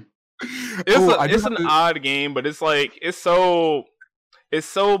game. It's an odd game, but it's like it's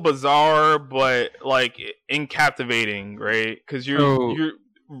so bizarre, but like captivating, right? Because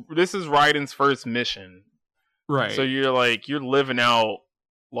this is Raiden's first mission, right? So you're living out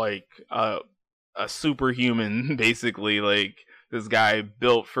like a superhuman, basically. Like this guy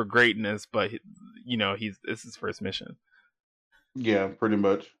built for greatness, but this is his first mission. Yeah, pretty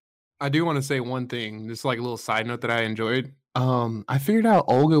much. I do want to say one thing, just like a little side note that I enjoyed. I figured out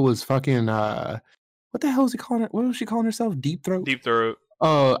Olga was fucking what the hell is he calling it? What was she calling herself? Deep Throat? Deep Throat.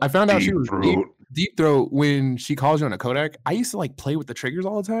 I found out she was Deep Throat when she calls you on a codec. I used to like play with the triggers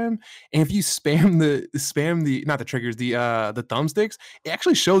all the time, and if you spam the not the triggers, the thumbsticks, it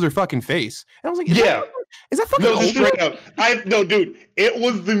actually shows her fucking face. And I was like, is that fucking no, straight up. Dude, it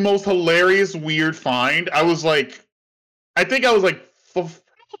was the most hilarious weird find. I think I was like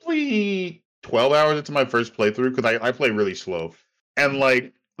probably 12 hours into my first playthrough because I play really slow, and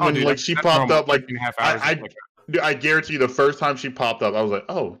like when she popped up like I guarantee you the first time she popped up, I was like,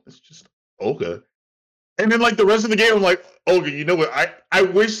 oh, it's just Olga. And then like the rest of the game, I'm like, Olga, you know what? I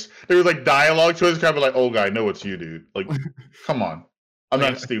wish there was like dialogue choices kind of like, Olga, I know it's you, dude. Like, come on. I'm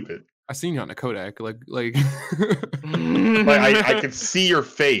not stupid. I seen you on the codec. Like I could see your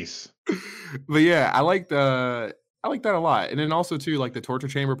face. But yeah, I like that a lot. And then also too, like the torture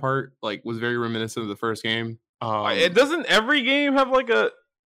chamber part, like was very reminiscent of the first game. It doesn't every game have like a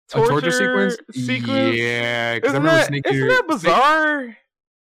torture sequence? Yeah, isn't that bizarre?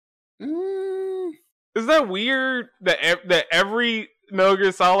 Is that weird that every Metal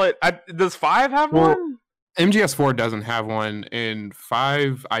Gear Solid does 5 have one? MGS4 doesn't have one, and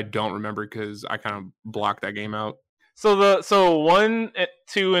 5 I don't remember because I kind of blocked that game out. So 1,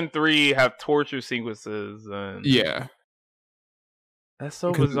 2, and 3 have torture sequences, and yeah, that's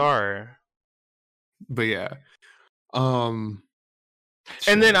so bizarre. But yeah,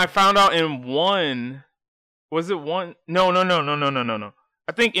 and then I found out in 1, was it 1? No.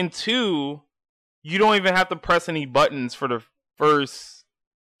 I think in 2, you don't even have to press any buttons for the first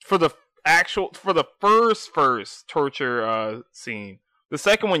torture scene. The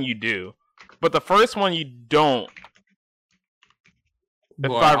second one you do, but the first one you don't.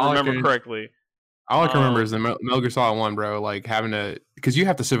 If I remember correctly. All I can remember is the Metal Gear Solid 1, bro. Like having to, because you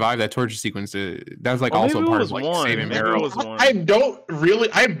have to survive that torture sequence. That was like also part of like saving arrows. I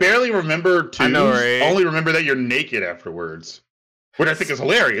barely remember 2. I know, right? I only remember that you're naked afterwards, which I think is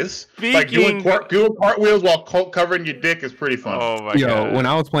hilarious. Like doing cartwheels while covering your dick is pretty fun. Oh my god! When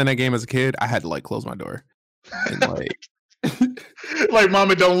I was playing that game as a kid, I had to like close my door and like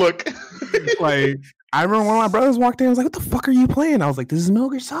mama, don't look. Like I remember when my brothers walked in, I was like, "What the fuck are you playing?" I was like, "This is Metal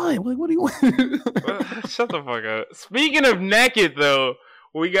Gear Solid." Like, what do you want? Shut the fuck up. Speaking of naked, though,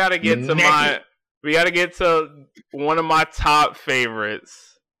 we gotta get to one of my top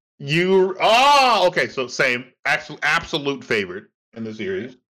favorites. Okay, so same, absolute favorite in the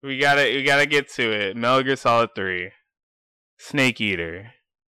series. We gotta get to it. Metal Gear Solid 3, Snake Eater.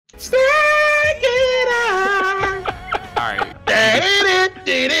 Snake Eater. All right.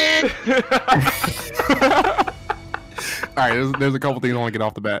 All right, there's a couple things I want to get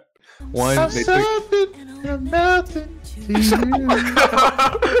off the bat. One, we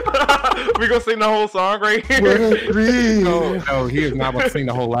gonna sing the whole song right here? No, he is not about to sing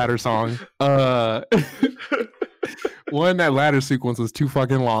the whole ladder song. One, that ladder sequence was too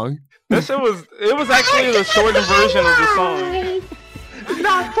fucking long. That shit was actually the shortened version of the song.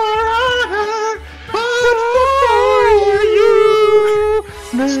 Not for her, but for you.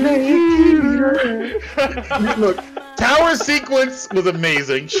 Look, tower sequence was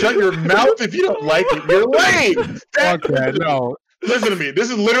amazing. Shut your mouth if you don't like it. You're lame. Fuck that. No. Listen to me.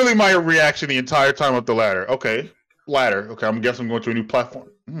 This is literally my reaction the entire time up the ladder. Okay, ladder. Okay, I'm guessing I'm going to a new platform.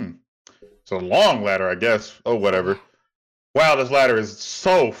 It's a long ladder, I guess. Oh, whatever. Wow, this ladder is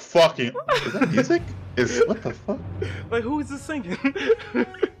so fucking. Is that music? What the fuck? Like, who is this singing?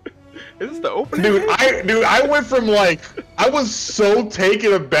 Is this the opening? Dude, I went from like, I was so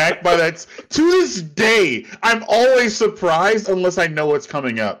taken aback by that. To this day, I'm always surprised unless I know what's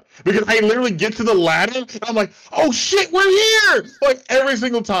coming up. Because I literally get to the ladder, and I'm like, oh shit, we're here! Like, every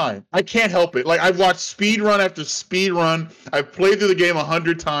single time. I can't help it. Like, I've watched speed run after speed run. I've played through the game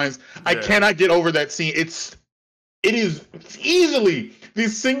 100 times. Yeah. I cannot get over that scene. It is easily the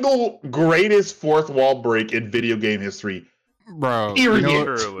single greatest fourth wall break in video game history. Bro,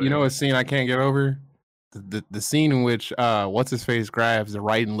 you know a scene I can't get over? The scene in which what's his face grabs the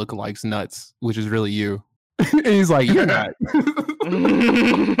Raiden lookalike's nuts, which is really you. And he's like, you're not.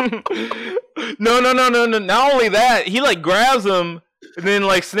 No. Not only that, he like grabs him and then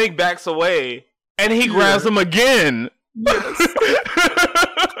like Snake backs away and he grabs him again. Yes.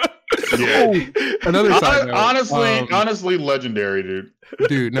 Yeah. Another side note. Honestly, legendary, dude.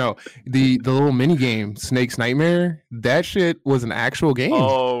 Dude, no. The little mini game, Snake's Nightmare, that shit was an actual game.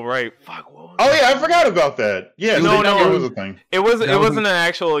 Oh, right. Fuck. Oh yeah, I forgot about that. Yeah, no, it was a thing. It wasn't an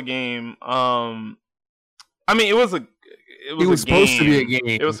actual game. I mean, it was supposed to be a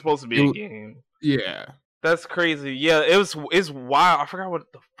game. It was supposed to be a game. Yeah. That's crazy. Yeah, it's wild. I forgot what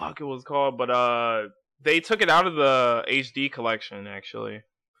the fuck it was called, but they took it out of the HD collection actually.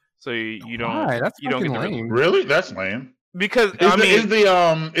 So you don't. Why? That's you don't get lame. Really? That's lame. Because is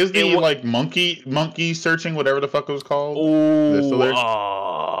the like monkey searching whatever the fuck it was called?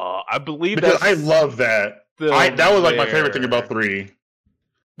 Oh, I believe because I love that. That was like my favorite thing about 3.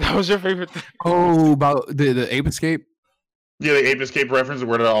 That was your favorite thing. Oh, about the Ape Escape. Yeah, the Ape Escape reference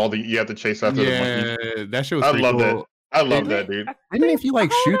where you have to chase after the monkey. That shit was pretty cool. That. I love that, dude. And if you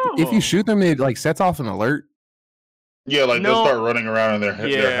shoot them, it like sets off an alert. Yeah, like they'll start running around and their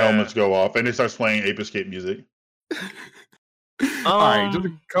helmets go off, and it starts playing Ape Escape music. All right, just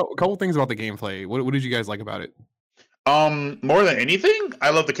a couple things about the gameplay. What did you guys like about it? More than anything, I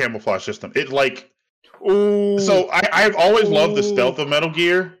love the camouflage system. It like, so I've always loved the stealth of Metal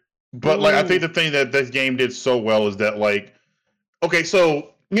Gear, but like I think the thing that this game did so well is that like, okay,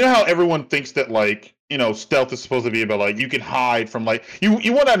 so you know how everyone thinks that like, you know, stealth is supposed to be about like you can hide from like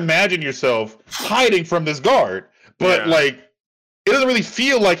you want to imagine yourself hiding from this guard. But like, it doesn't really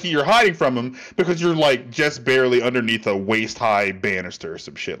feel like you're hiding from him because you're like just barely underneath a waist-high banister or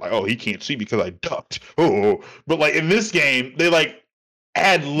some shit. Like, oh, he can't see because I ducked. Oh, but like in this game, they like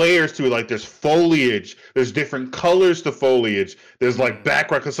add layers to it. Like there's foliage, there's different colors to foliage. There's like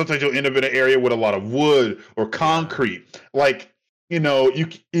background because sometimes you'll end up in an area with a lot of wood or concrete. Like you know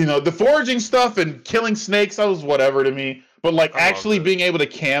the foraging stuff and killing snakes. That was whatever to me. But like actually being able to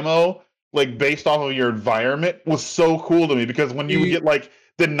camo. Like based off of your environment was so cool to me because when you would get like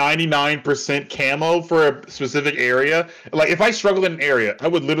the 99% camo for a specific area, like if I struggled in an area, I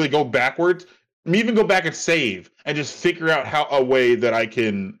would literally go backwards, even go back and save and just figure out a way that I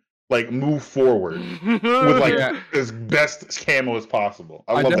can like move forward with like as best camo as possible.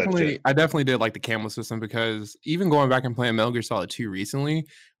 I love that shit. I definitely did like the camo system because even going back and playing Metal Gear Solid 2 recently,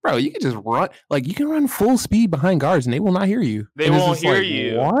 bro, you can just run like you can run full speed behind guards and they will not hear you. They won't hear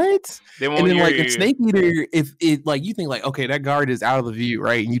you. What? They won't hear you. And then like in Snake Eater, if it like you think like okay that guard is out of the view,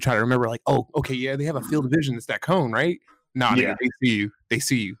 right? And you try to remember like oh okay yeah they have a field of vision. It's that cone, right? Nah, they see you. They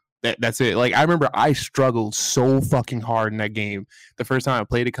see you. That's it. Like I remember I struggled so fucking hard in that game the first time I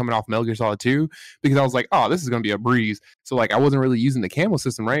played it coming off Metal Gear Solid 2 because I was like, oh, this is gonna be a breeze. So like I wasn't really using the camo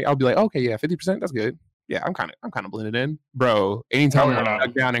system, right? I'll be like, okay, yeah, 50%, that's good. Yeah, I'm kind of blended in, bro. Anytime I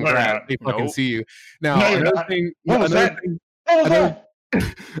duck down and grab, they fucking see you. Now another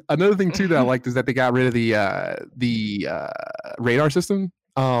thing too that I liked is that they got rid of the radar system,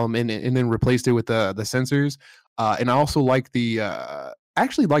 and then replaced it with the sensors. And I also like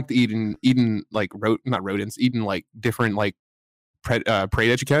actually liked eating like not rodents, eating like different like prey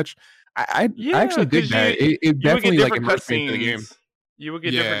that you catch. I actually did that. It definitely like immersed me into the game. You would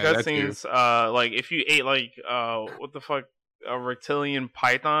get different cutscenes. Like if you ate like what the fuck, a reptilian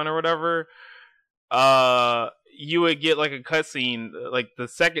python or whatever, you would get like a cutscene like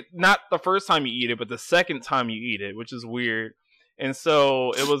not the first time you eat it, but the second time you eat it, which is weird. And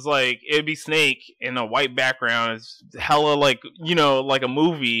so it was like it'd be Snake in a white background. It's hella like like a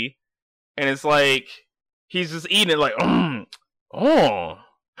movie, and it's like he's just eating it like oh.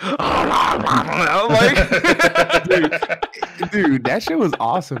 Like, dude, that shit was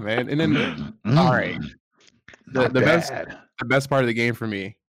awesome, man. And then, all right, the best part of the game for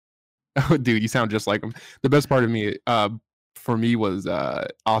me, dude, you sound just like him. The best part of me, for me was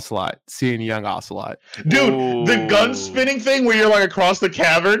Ocelot, seeing young Ocelot. Dude, Ooh. the gun spinning thing where you're like across the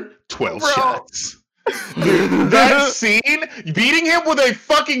cavern, 12 shots. Dude, that scene, beating him with a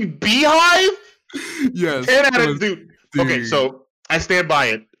fucking beehive? Yes. 10 out of dude. Okay, so I stand by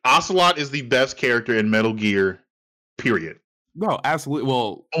it. Ocelot is the best character in Metal Gear, period. No, absolutely.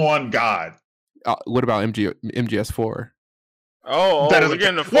 Well, on God. What about MGS4? That is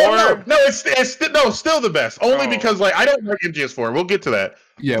getting a 4. Well, no, it's still the best. Only because like I don't like MGS4. We'll get to that.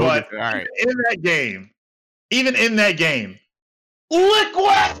 Yeah, but all right. Even in that game,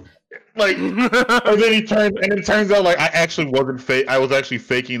 liquid. Like, and then it turns out like I actually wasn't fake. I was actually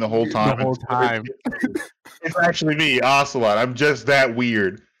faking the whole time. The whole time. It's actually me, Ocelot. I'm just that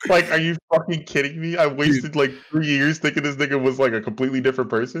weird. Like, are you fucking kidding me? I wasted like 3 years thinking this nigga was like a completely different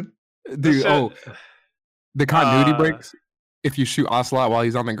person. Dude, the continuity breaks if you shoot Ocelot while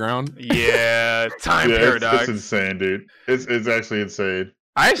he's on the ground. Yeah, paradox. It's insane, dude. It's actually insane.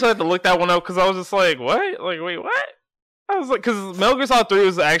 I actually had to look that one up because I was just like, what? Like, wait, what? I was like, because Metal Gear Solid 3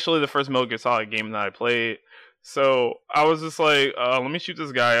 was actually the first Metal Gear Solid game that I played. So I was just like, let me shoot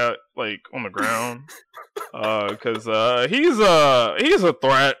this guy out, like, on the ground. Because he's a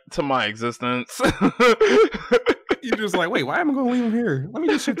threat to my existence. You're just like, wait, why am I going to leave him here? Let me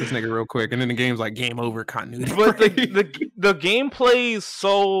just shoot this nigga real quick. And then the game's like, game over, continuity. But the game plays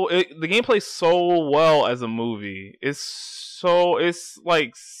so well as a movie. It's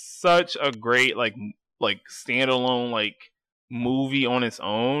like such a great like standalone like movie on its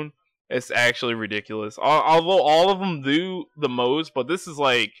own. It's actually ridiculous. Although all of them do the most, but this is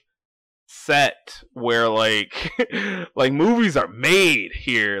like set where like like movies are made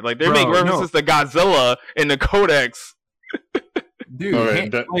here. Like they make references to Godzilla in the Codex.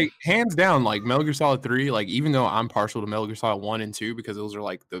 Dude, like hands down, like Metal Gear Solid 3, like even though I'm partial to Metal Gear Solid 1 and 2 because those are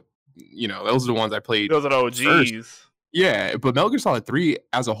like those are the ones I played. Those are the OGs. First. Yeah, but Metal Gear Solid 3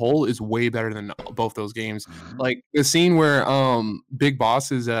 as a whole is way better than both those games. Like the scene where big boss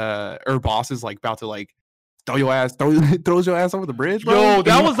is boss is like about to like throws your ass over the bridge, bro. Yo,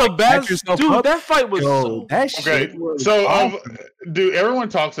 that was the best, dude. That fight was dude, everyone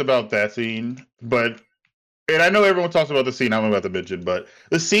talks about that scene, and I know everyone talks about the scene I'm about to mention, but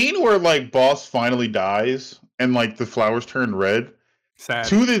the scene where like boss finally dies and like the flowers turn red. Sad.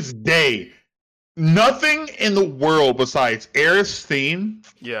 To this day, nothing in the world besides Aerith's theme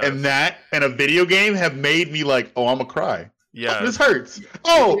and a video game have made me like, oh, I'm gonna cry. Yeah, this hurts.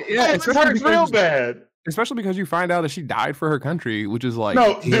 This hurts real bad. Especially because you find out that she died for her country, which is like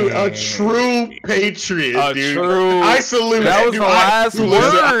dude, a true patriot, dude. I salute. That was the last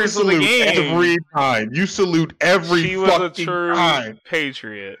words of the game. Every time you salute every fucking time.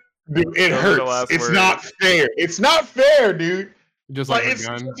 Patriot. Dude, it hurts. It's not fair. It's not fair, dude. Just like a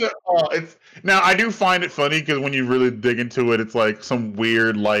gun. Now I do find it funny because when you really dig into it, it's like some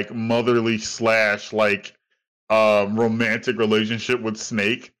weird like motherly / like romantic relationship with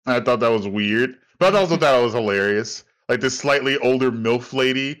Snake. I thought that was weird. But I also thought it was hilarious. Like this slightly older MILF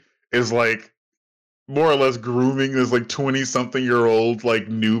lady is like more or less grooming this like 20-something-year-old like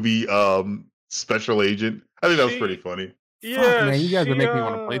newbie special agent. I think that was pretty funny. Yeah, fuck, man, you guys are making me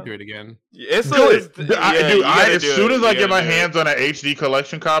want to play through it again. As soon as I get my hands on an HD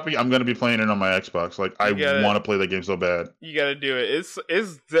collection copy, I'm gonna be playing it on my Xbox. Like I want to play that game so bad. You gotta do it.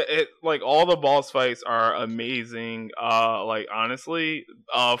 It's like all the boss fights are amazing. Like honestly,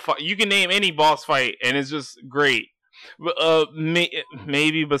 you can name any boss fight and it's just great.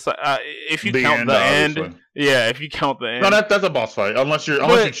 Maybe besides if you count the end, if you count the end. No, that's a boss fight unless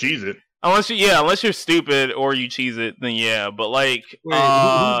you cheese it. Unless you're stupid or you cheese it, then yeah. But like,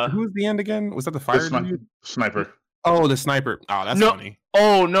 who's the end again? Was that the fire sniper? Oh, the sniper. Oh, that's funny.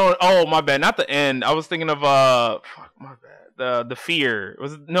 Oh no. Oh, my bad. Not the end. I was thinking of fuck, my bad. The fear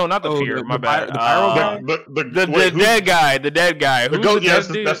was not the fear. My bad. The dead guy. The dead guy. That's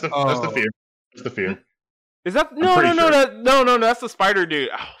the fear. That's the fear. Is that no? That's the spider dude.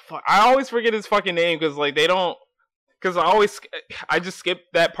 Oh, fuck. I always forget his fucking name because like they don't. Because I just skip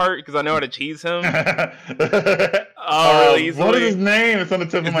that part because I know how to cheese him. Really easily. What is his name? It's on the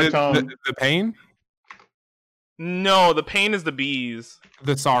tip of my tongue. The pain? No, the pain is the bees.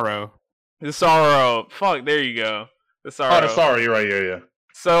 The sorrow. The sorrow. Fuck, there you go. The sorrow. Oh, the sorrow. You're right. Yeah.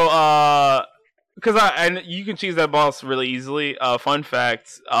 So, and you can cheese that boss really easily. Fun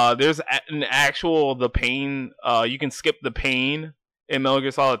fact: there's the pain. You can skip the pain in Metal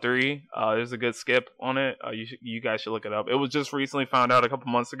Gear Solid 3. There's a good skip on it. You guys should look it up. It was just recently found out a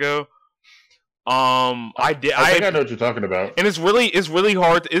couple months ago. I think I know what you're talking about. And it's really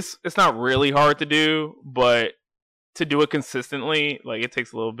hard. It's not really hard to do, but to do it consistently, like it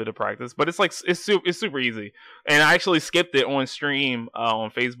takes a little bit of practice. But it's super easy. And I actually skipped it on stream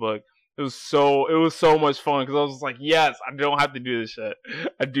on Facebook. It was so much fun because I was like, yes, I don't have to do this shit.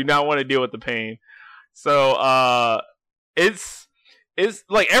 I do not want to deal with the pain. So it's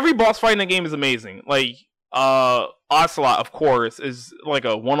like every boss fight in the game is amazing. Like Ocelot, of course, is like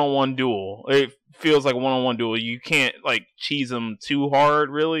a one-on-one duel. It feels like a one-on-one duel. You can't like cheese them too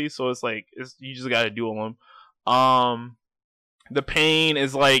hard, really. So it's like you just gotta duel them. The pain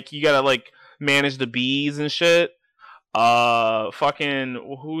is like you gotta like manage the bees and shit.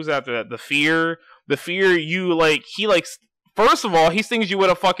 Fucking who's after that? The fear, you like he likes. First of all, he stings you with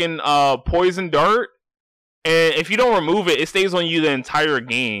a fucking poison dart, and if you don't remove it, it stays on you the entire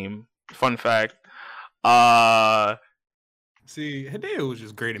game. Fun fact. See, Hideo was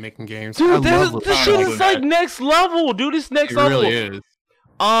just great at making games. Dude, this shit is like next level, dude. It's next level. It really is.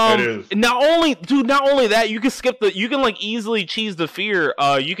 It is. Not only that, you can like easily cheese the fear.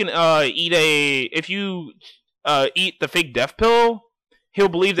 You can if you eat the fake death pill, he'll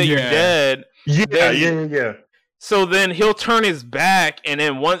believe that you're dead. Yeah. So then he'll turn his back, and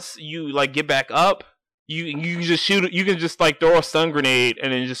then once you like get back up, you can just shoot. You can just like throw a stun grenade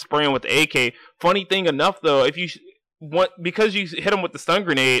and then just spray him with the AK. Funny thing enough, though, if you because you hit him with the stun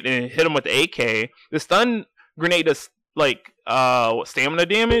grenade and hit him with the AK, the stun grenade does like stamina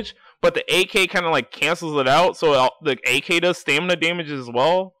damage, but the AK kind of like cancels it out, so the AK does stamina damage as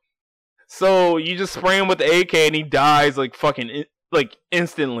well. So you just spray him with the AK and he dies like fucking like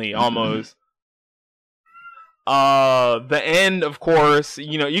instantly almost. The end, of course,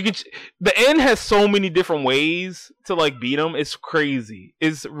 you know, the end has so many different ways to like beat him. It's crazy.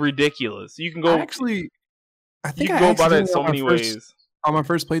 It's ridiculous. You can go I think you I can go about it in so on my many first- ways. On my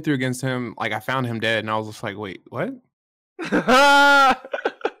first playthrough against him, like I found him dead, and I was just like, "Wait, what?" I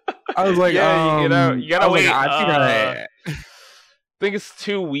I was like, you gotta wait. I think it's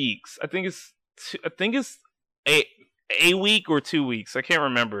 2 weeks. I think it's a week or 2 weeks. I can't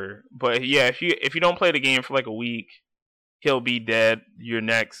remember. But yeah, if you don't play the game for like a week, he'll be dead. You're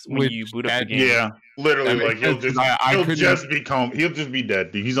next when you boot up the game. Yeah, literally, like he'll just be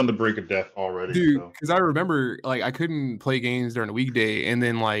dead. Dude. He's on the brink of death already. Dude, because I remember like I couldn't play games during the weekday, and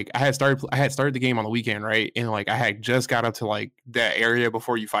then like I had started the game on the weekend, right? And like I had just got up to like that area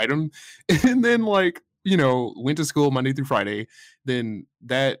before you fight him, and then like went to school Monday through Friday. Then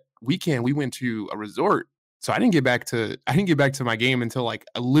that weekend we went to a resort, so I didn't get back to my game until like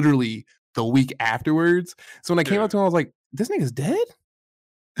literally the week afterwards. So when I came up to him, I was like, "This nigga's dead."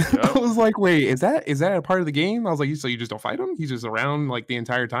 Yep. I was like, "Wait, is that a part of the game?" I was like, "So you just don't fight him? He's just around like the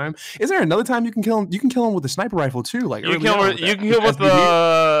entire time?" Is there another time you can kill him? You can kill him with a sniper rifle too. Like you can kill with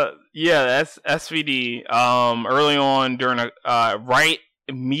the that's SVD. Early on during a right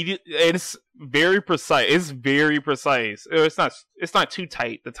immediate. It's very precise. It's not too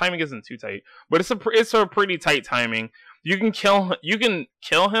tight. The timing isn't too tight, but it's a pretty tight timing. You can kill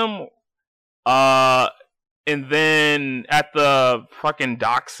him. And then at the fucking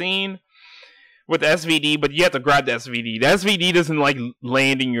dock scene with SVD, but you have to grab the SVD. The SVD doesn't like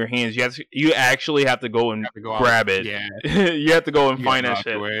land in your hands. You actually have to go and grab it. Yeah, you have to go and find that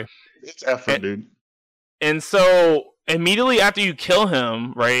shit. It's effort, dude. And so immediately after you kill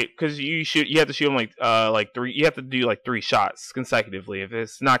him, right? Because you have to shoot him like three. You have to do like 3 shots consecutively. If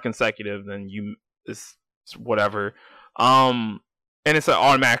it's not consecutive, then it's whatever. And it's an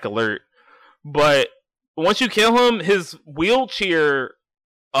automatic alert. But once you kill him, his wheelchair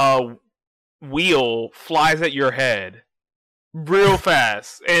wheel flies at your head real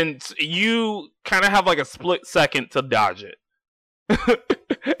fast, and you kind of have like a split second to dodge it.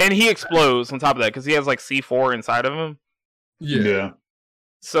 And he explodes on top of that because he has like C4 inside of him. Yeah.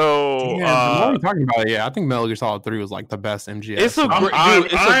 So the more you're talking about it, I think Metal Gear Solid 3 was like the best MGS. I'm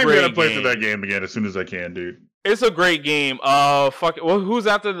gonna play through that game again as soon as I can, dude. It's a great game. Fuck it. Well, who's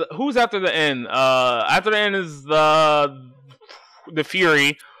after the end? After the end is the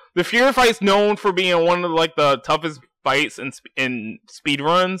Fury. The Fury fight's known for being one of like the toughest fights in speed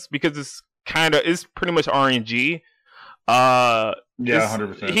runs because it's pretty much RNG. Yeah,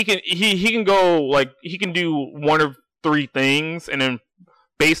 100%. He can go like he can do 1 of 3 things, and then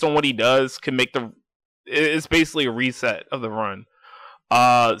based on what he does, can make it's basically a reset of the run.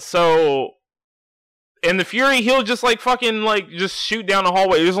 So. And the Fury, he'll just like fucking like just shoot down the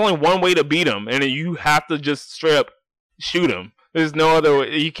hallway. There's only one way to beat him, and you have to just straight up shoot him. There's no other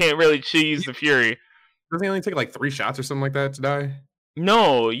way. You can't really cheese the Fury. Doesn't he only take like 3 shots or something like that to die?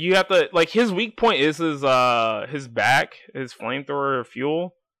 No, you have to like his weak point is his back, his flamethrower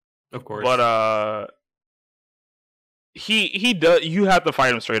fuel. Of course. But he does. You have to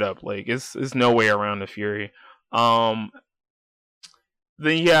fight him straight up. Like it's no way around the Fury. Then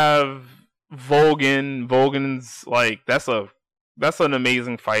you have Volgan. Volgan's like that's an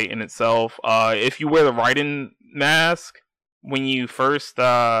amazing fight in itself. If you wear the Raiden mask when you first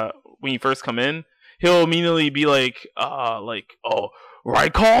come in, he'll immediately be like, oh,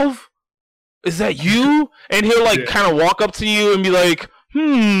 Rykov? Is that you? And he'll like kind of walk up to you and be like,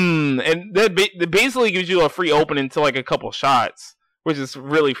 and that basically gives you a free opening to like a couple shots, which is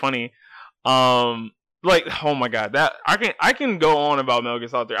really funny. Like, oh my god, that I can go on about Metal Gear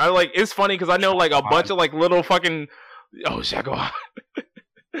Solid 3. I like it's funny because I know like a bunch of like little fucking Shaco.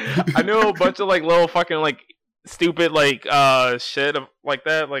 I know a bunch of like little fucking like stupid like shit of, like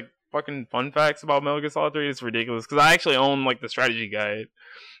that, like fucking fun facts about Metal Gear Solid 3. It's ridiculous because I actually own like the strategy guide.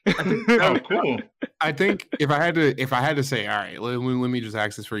 Oh, cool. I think if I had to say, all right, let me just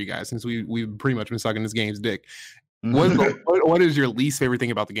ask this for you guys, since we've pretty much been sucking this game's dick. What is your least favorite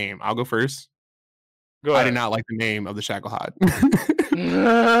thing about the game? I'll go first. Go ahead. I did not like the name of the Shacklehod.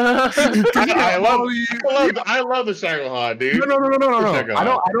 I love the Shacklehod, dude. No.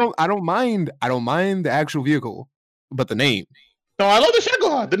 I don't mind the actual vehicle, but the name. No, I love the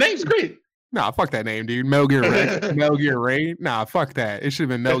Shacklehod. The name's great. Nah, fuck that name, dude. Metal Gear Ray. Metal Gear Ray. Nah, fuck that. It should have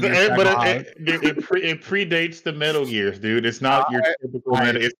been Metal Gear. But it predates the Metal Gears, dude. It's not your typical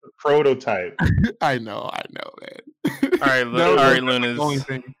Metal. It's the prototype. I know, man. All right, Luna's.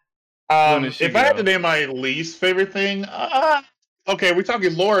 If I had to name my least favorite thing, okay, we're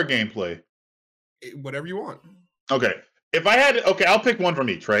talking lore or gameplay. Whatever you want. Okay, I'll pick one from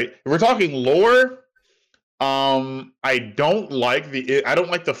each. Right? If we're talking lore, I don't like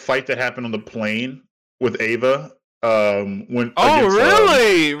the fight that happened on the plane with Ava.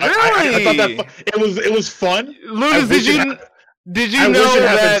 Really? I thought that it was fun. Lunas, did you know wish it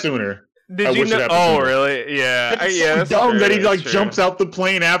happened sooner. Did you know? Oh, really? Yeah. It's so dumb that he like jumps out the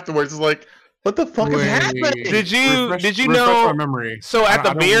plane afterwards. It's like, what the fuck is happening? Did you know? My memory. So at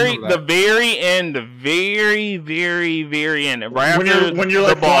the very end, right when you're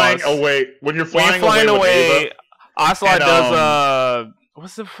like flying away, when you're flying away, Ocelot does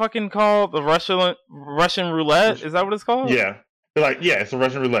what's it fucking called? The Russian roulette? Is that what it's called? Yeah. They're like, yeah, it's a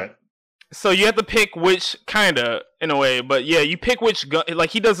Russian roulette. So you have to pick which, kinda, in a way, but yeah, you pick which gun. Like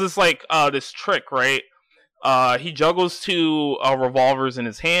he does this like this trick, right? He juggles two revolvers in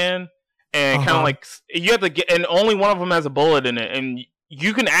his hand, and kind of like you have to get, and only one of them has a bullet in it, and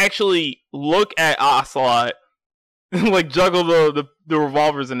you can actually look at Ocelot like juggle the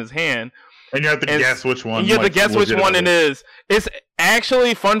revolvers in his hand, and you have to guess which one. You have to guess which one it is. It's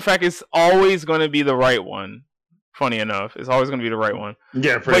actually, fun fact, it's always going to be the right one. Funny enough, it's always going to be the right one.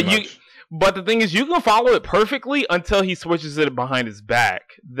 Yeah, pretty much. But the thing is, you can follow it perfectly until he switches it behind his back.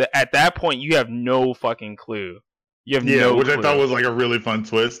 At that point, you have no fucking clue. You have no which clue. I thought was like a really fun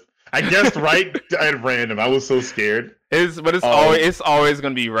twist. I guessed right at random. I was so scared. It's always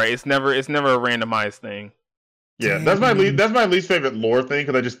gonna be right. It's never a randomized thing. Yeah, that's my least favorite lore thing,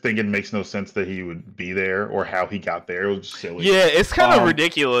 because I just think it makes no sense that he would be there or how he got there. It was just silly. Yeah, it's kind of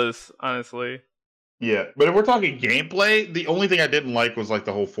ridiculous, honestly. Yeah, but if we're talking gameplay, the only thing I didn't like was like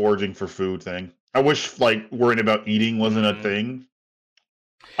the whole foraging for food thing. I wish like worrying about eating wasn't a thing.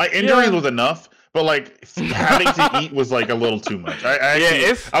 Like enduring was enough, but like having to eat was like a little too much. It's like,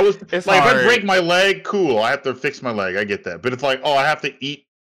 hard. if I break my leg, cool, I have to fix my leg. I get that, but it's like, oh, I have to eat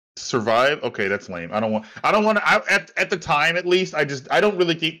to survive. Okay, that's lame. I don't want. At the time, at least, I don't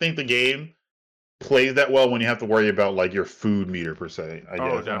really think the game plays that well when you have to worry about like your food meter per se. I guess I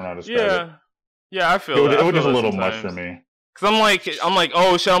don't know how to describe it. Yeah, I feel it. It was just a little much for me. Cause I'm like,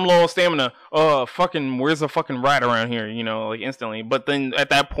 oh shit, I'm low on stamina. Fucking, where's the fucking rat around here? You know, like instantly. But then at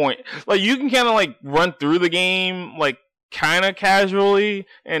that point, like you can kind of like run through the game like kind of casually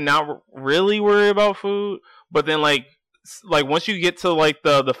and not really worry about food. But then like once you get to like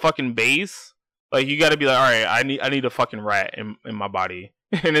the fucking base, like you got to be like, all right, I need a fucking rat in my body.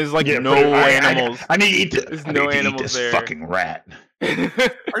 And there's like no animals. I need to eat this there. fucking rat.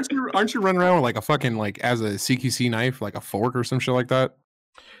 Aren't you running around with like a fucking like as a CQC knife, like a fork or some shit like that?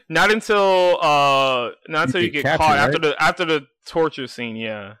 Not until you get caught, right? after the torture scene.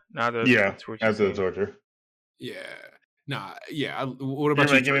 Yeah, after the torture. Yeah. Nah. Yeah. What about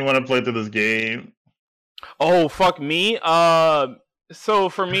you? Making me want to play through this game. Oh fuck me. So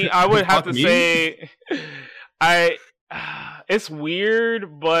for me, I would have to say, it's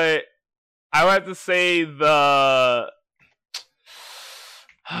weird, but I would have to say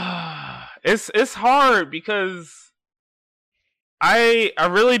it's hard because I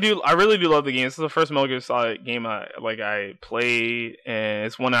really do love the game. This is the first Metal Gear Solid game I played, and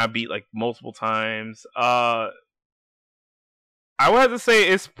it's one I beat like multiple times. I would have to say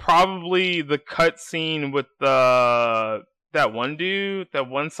it's probably the cutscene with that one dude, that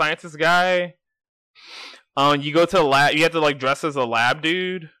one scientist guy. You go to the lab. You have to like dress as a lab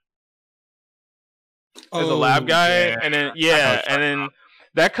dude, as a lab guy, yeah. and then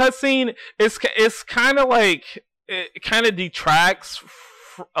that cutscene is kind of like it kind of detracts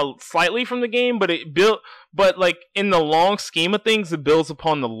slightly from the game, but like in the long scheme of things, it builds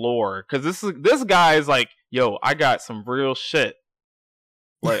upon the lore. Because this guy is like, yo, I got some real shit.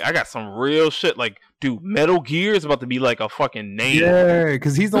 Like, I got some real shit. Like, dude, Metal Gear is about to be like a fucking name. Yeah,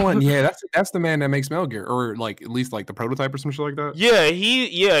 because he's the one. Yeah, that's the man that makes Metal Gear, or like at least like the prototype or some shit like that. Yeah,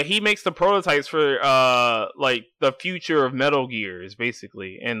 he makes the prototypes for like the future of Metal Gears,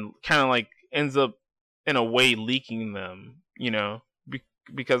 basically, and kind of like ends up in a way leaking them, you know,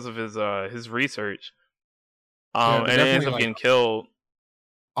 because of his research. And it ends up getting killed.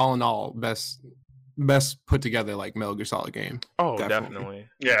 All in all, best put together like Metal Gear Solid game. Oh, definitely.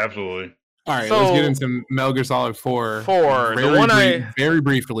 Yeah, absolutely. All right, let's get into Metal Gear Solid 4. Very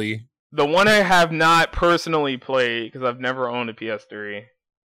briefly. The one I have not personally played because I've never owned a PS3.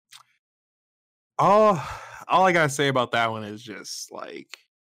 All I gotta say about that one is just like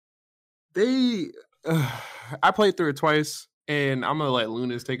I played through it twice, and I'm gonna let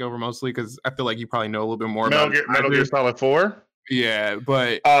Lunas take over mostly because I feel like you probably know a little bit more about Metal Gear Solid 4. Yeah,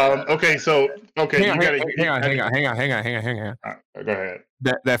 but okay. Hang on. Go ahead.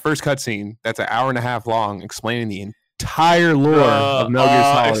 That first cutscene, that's an hour and a half long, explaining the entire lore of Metal Gear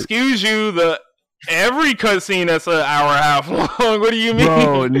Solid. Excuse you, every cutscene that's an hour and a half long. What do you mean?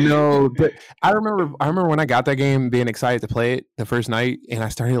 Bro, no. But I remember when I got that game, being excited to play it the first night, and I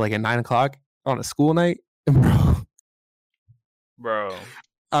started like at 9:00 on a school night, and bro,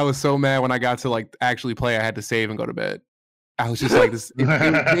 I was so mad when I got to like actually play. I had to save and go to bed. I was just like, this.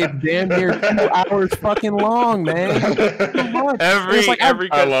 It's damn near 2 hours fucking long, man. Every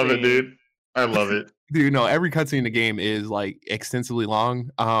I love it, dude. I love it, dude. No, every cutscene in the game is like extensively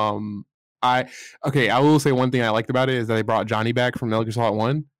long. I will say one thing I liked about it is that they brought Johnny back from Metal Gear Solid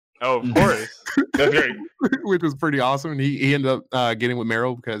 1. Oh, of course. That's great. Which was pretty awesome. And he ended up getting with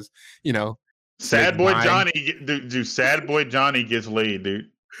Meryl because, you know, Sad boy Johnny, dude. Sad boy Johnny gets laid, dude.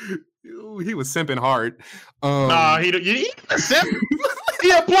 He was simping hard. Nah, he a simp.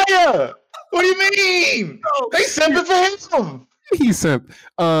 He a player. What do you mean? No, they simping for him. He's simp.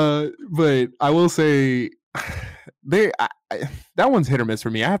 But I will say that one's hit or miss for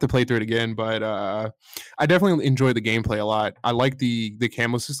me. I have to play through it again, but I definitely enjoy the gameplay a lot. I like the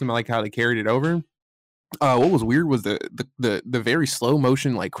camo system. I like how they carried it over. What was weird was the very slow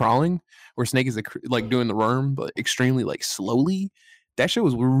motion like crawling, where Snake is like doing the worm, but extremely like slowly. That shit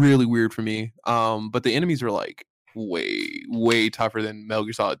was really weird for me. But the enemies were like way tougher than Metal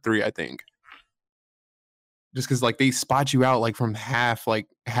Gear Solid 3, I think. Just because like they spot you out like from halfway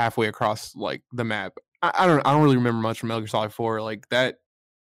across like the map. I don't really remember much from Metal Gear Solid 4 like that.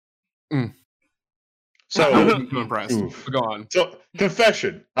 So I wasn't too impressed. Go on. So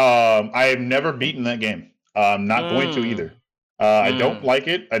confession, I have never beaten that game. I'm not going to either. I don't like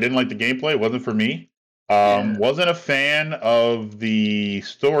it. I didn't like the gameplay. It wasn't for me. Wasn't a fan of the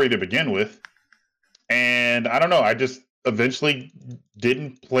story to begin with, and I don't know. I just eventually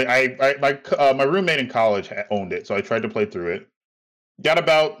didn't play. My roommate in college owned it, so I tried to play through it. Got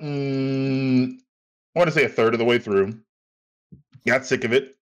about I want to say a third of the way through. Got sick of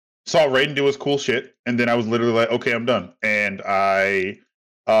it. Saw Raiden do his cool shit, and then I was literally like, okay, I'm done. And I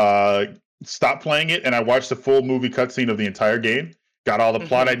stopped playing it, and I watched the full movie cutscene of the entire game. Got all the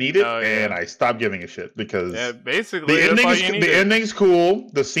plot I needed, and I stopped giving a shit because basically the ending's cool.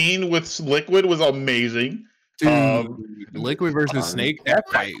 The scene with Liquid was amazing. Dude, Liquid versus Snake, that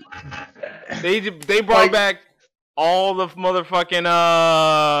fight. They brought back all the motherfucking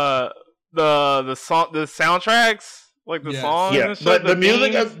the soundtracks, like the songs. Yeah, and shit, but the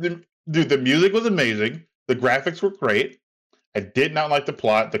music was amazing. The graphics were great. I did not like the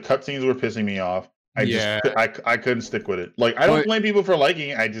plot. The cutscenes were pissing me off. I couldn't stick with it. Like, I don't blame people for liking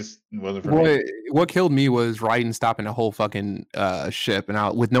it. I just wasn't for me. What killed me was Raiden stopping a whole fucking ship and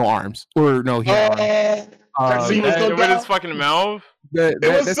out with no arms or no. He had arms. That scene was so with his fucking mouth.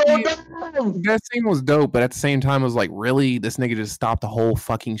 That scene was dope, but at the same time, it was like, really, this nigga just stopped the whole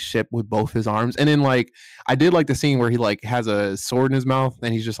fucking ship with both his arms. And then, like, I did like the scene where he like has a sword in his mouth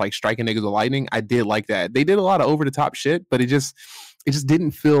and he's just like striking niggas with lightning. I did like that. They did a lot of over the top shit, but it just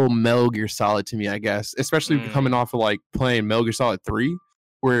didn't feel Metal Gear Solid to me, I guess. Especially coming off of like playing Metal Gear Solid 3,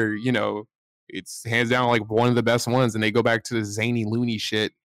 where, you know, It's hands down like one of the best ones, and they go back to the zany loony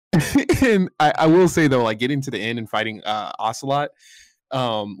shit. And I will say though, like getting to the end and fighting Ocelot,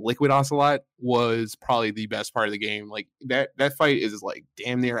 Liquid Ocelot was probably the best part of the game. Like that fight is like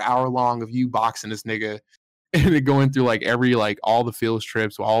damn near hour long of you boxing this nigga and then going through like every like all the field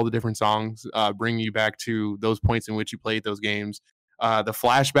trips, all the different songs, bringing you back to those points in which you played those games. The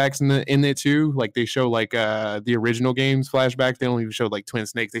flashbacks in it too, like they show like the original games flashbacks. They don't even show like Twin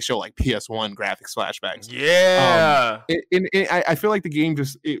Snakes. They show like PS1 graphics flashbacks. Yeah, I feel like the game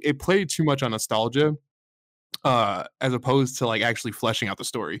just it played too much on nostalgia, as opposed to like actually fleshing out the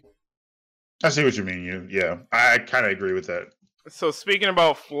story. I see what you mean. Yeah, I kind of agree with that. So speaking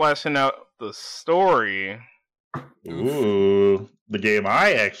about fleshing out the story, ooh, the game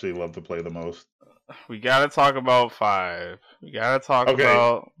I actually love to play the most. We gotta talk about 5. We gotta talk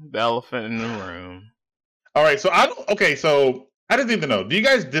about the elephant in the room. All right, so I didn't even know. Do you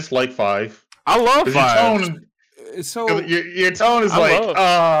guys dislike 5? I love 5. Your tone is like,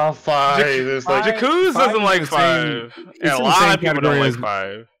 5. It's like Jacuz doesn't like 5, and a lot of people don't like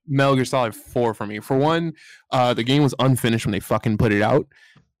 5. Metal Gear Solid 4 for me. For one, the game was unfinished when they fucking put it out.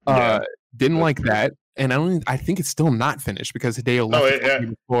 Didn't like that. And I think it's still not finished because Hideo left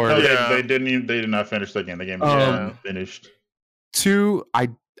before. No, they did not finish the game. The game is finished. 2,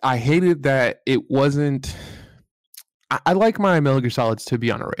 I hated that it wasn't. I like my Metal Gear Solids to be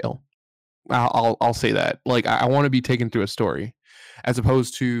on a rail. I'll say that. Like I want to be taken through a story, as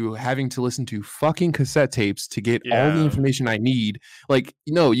opposed to having to listen to fucking cassette tapes to get all the information I need. Like,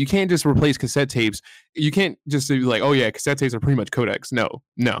 no, you can't just replace cassette tapes. You can't just be like, oh yeah, cassette tapes are pretty much codecs. No,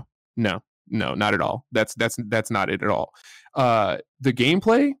 not at all. That's not it at all. The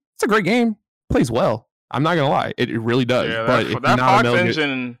gameplay, it's a great game. Plays well. I'm not gonna lie, it really does. Yeah, but that Fox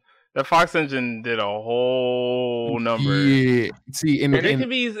engine, the Fox engine did a whole number. Yeah, see, and it can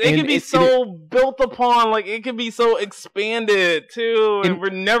be so built upon, like it can be so expanded too, and we're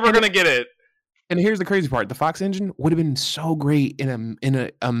never gonna get it. And here's the crazy part: the Fox engine would have been so great in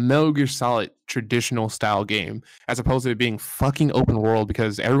a Metal Gear Solid traditional style game, as opposed to it being fucking open world.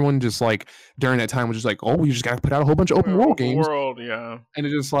 Because everyone just like during that time was just like, "Oh, you just got to put out a whole bunch of open world games." And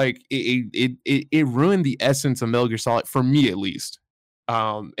it just like it ruined the essence of Metal Gear Solid for me at least.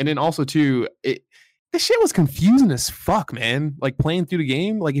 And then also too, this shit was confusing as fuck, man. Like playing through the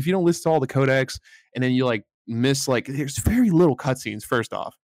game, like if you don't list all the codecs, and then you like miss like there's very little cutscenes. First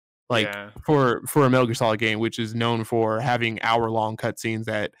off. Like for a Metal Gear Solid game, which is known for having hour-long cutscenes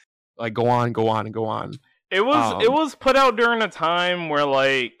that like go on. It was put out during a time where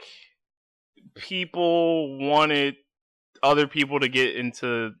like people wanted other people to get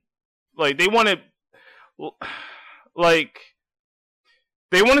into, like they wanted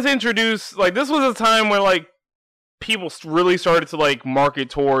to introduce, like this was a time where like people really started to like market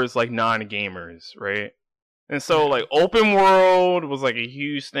towards like non-gamers, right? And so, like, open world was, like, a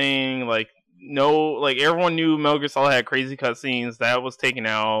huge thing. Like, everyone knew Metal Gear Solid had crazy cutscenes. That was taken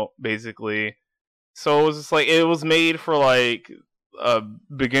out, basically. So, it was just, like, it was made for, like, a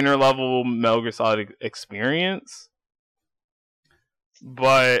beginner-level Metal Gear Solid experience.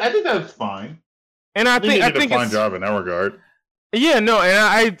 But I think that's fine. And I think they did a fine job in that regard. Yeah, no,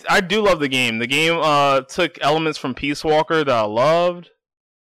 and I do love the game. The game took elements from Peace Walker that I loved.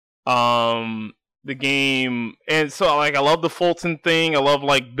 The game, and so like I love the Fulton thing. I love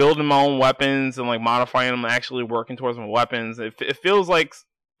like building my own weapons and like modifying them, and actually working towards my weapons. It feels like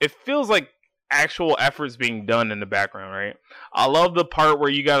actual efforts being done in the background, right? I love the part where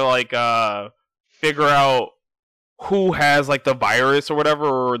you gotta like figure out who has like the virus or whatever,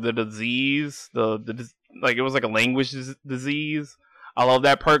 or the disease. Like it was like a language disease. I love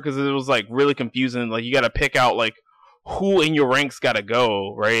that part because it was like really confusing. Like you gotta pick out like who in your ranks gotta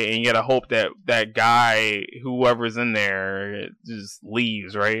go, right? And you gotta hope that guy, whoever's in there, just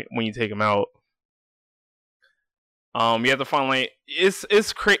leaves, right? When you take him out. You have to find like it's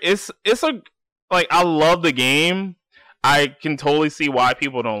a like I love the game. I can totally see why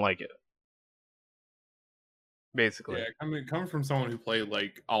people don't like it. Basically, yeah. I mean, coming from someone who played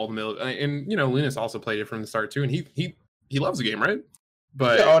like all the middle, and you know, Linus also played it from the start too, and he loves the game, right?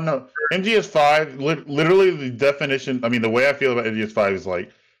 But yeah, oh no, MGS5, literally the definition. I mean, the way I feel about MGS5 is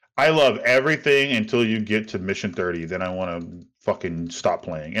like, I love everything until you get to mission 30. Then I want to fucking stop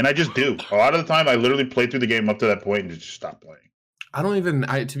playing, and I just do. A lot of the time, I literally play through the game up to that point and just stop playing.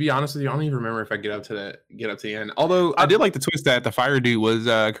 To be honest with you, I don't even remember if I get up to the end. Although I did like the twist that the fire dude was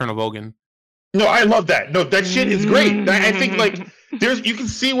Colonel Vogan. No, I love that. No, that shit is great. I think like you can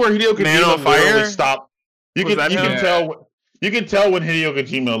see where Hideo Kojima literally stopped. You can tell. You can tell when Hideo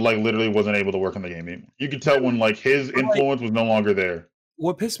Kojima like literally wasn't able to work on the game anymore. You can tell when like his influence was no longer there.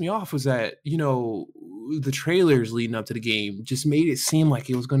 what pissed me off was that, the trailers leading up to the game just made it seem like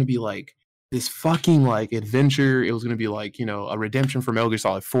it was going to be like this fucking like adventure. It was going to be like, a redemption for Metal Gear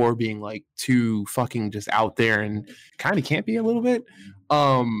Solid 4 being like too fucking just out there and kind of campy a little bit.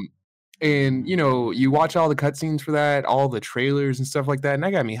 And you watch all the cutscenes for that, all the trailers and stuff like that, and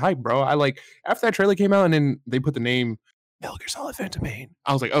that got me hyped, bro. I like after that trailer came out and then they put the name Metal Gear Solid Phantom Pain.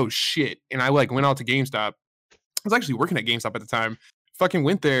 I was like, oh shit. And I like went out to GameStop. I was actually working at GameStop at the time. Fucking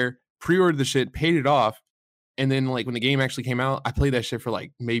went there, pre-ordered the shit, paid it off. And then like when the game actually came out, I played that shit for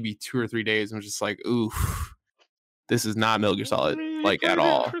like maybe 2 or 3 days and was just like, oof, this is not Metal Gear Solid like at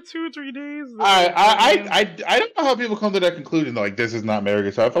all. For 2 or 3 days. I don't know how people come to that conclusion. Like this is not Metal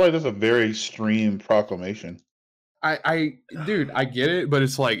Gear Solid. I feel like that's a very extreme proclamation. Dude, I get it, but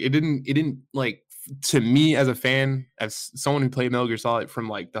it's like it didn't like to me as a fan, as someone who played Metal Gear Solid from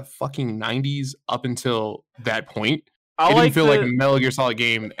like the fucking 90s up until that point. It didn't feel like a Metal Gear Solid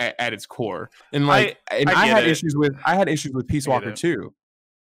game at its core, and like, I had issues with Peace Walker too,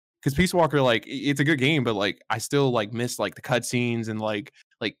 because Peace Walker, like, it's a good game, but like I still like missed like the cutscenes and like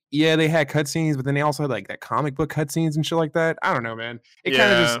yeah, they had cutscenes, but then they also had like that comic book cutscenes and shit like that. I don't know, man. It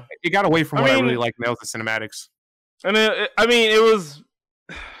kind of just got away from what I really liked. That was the cinematics, and it was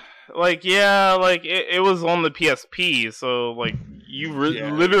like it was on the PSP, so like you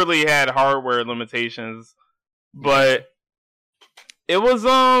literally had hardware limitations. But it was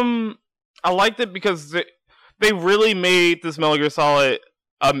I liked it because they really made this Metal Gear Solid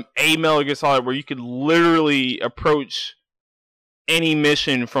a Metal Gear Solid where you could literally approach any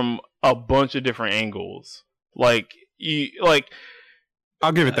mission from a bunch of different angles. I'll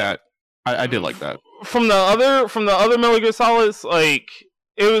give it that. I did like that. From the other Metal Gear Solids, like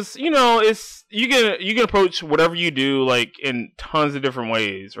it was, it's you can approach whatever you do like in tons of different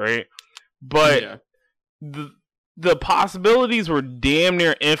ways, right? But the possibilities were damn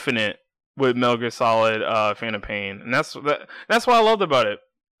near infinite with Metal Gear Solid Phantom Pain, and that's what I loved about it.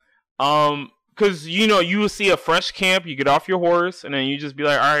 Because you will see a fresh camp, you get off your horse, and then you just be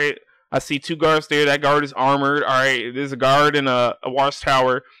like, all right, I see 2 guards there. That guard is armored. All right, there's a guard in a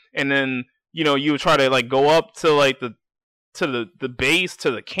watchtower, and then you would try to like go up to like the base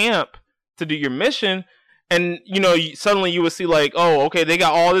to the camp to do your mission. And, suddenly you would see, like, oh, okay, they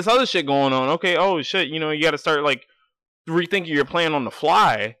got all this other shit going on. Okay, oh, shit, you got to start, like, rethinking your plan on the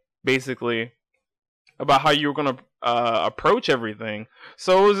fly, basically, about how you were going to approach everything.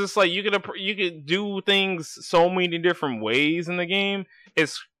 So it was just, like, you could do things so many different ways in the game.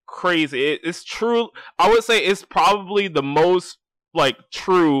 It's crazy. It's true. I would say it's probably the most, like,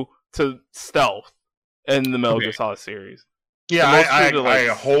 true to stealth in the Metal Gear Solid series. Yeah, I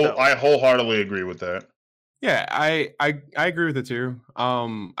wholeheartedly agree with that. Yeah, I agree with it too.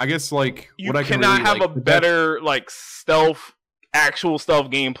 I guess like you cannot have a better like actual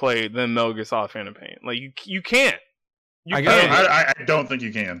stealth gameplay than Metal Gear Solid Phantom Pain. Like you can't. I don't think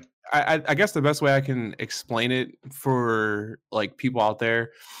you can. I guess the best way I can explain it for like people out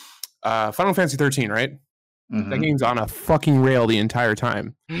there, Final Fantasy 13, right? Mm-hmm. That game's on a fucking rail the entire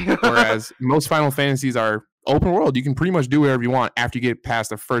time. Whereas most Final Fantasies are open world. You can pretty much do whatever you want after you get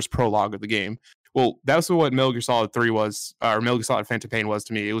past the first prologue of the game. Well, that's what Metal Gear Solid 3 was, or Metal Gear Solid Phantom Pain was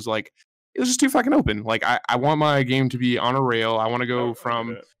to me. It was like, it was just too fucking open. Like, I want my game to be on a rail. I want to go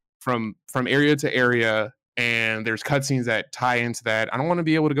from area to area, and there's cutscenes that tie into that. I don't want to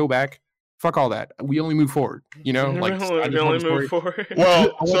be able to go back. Fuck all that. We only move forward. Like, we only move forward.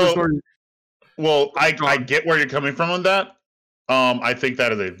 Well, I get where you're coming from on that. I think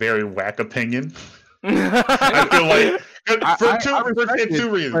that is a very whack opinion. I feel like for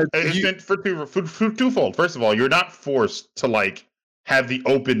two reasons. For twofold. First of all, you're not forced to like have the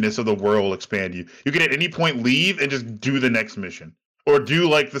openness of the world expand you. You can at any point leave and just do the next mission, or do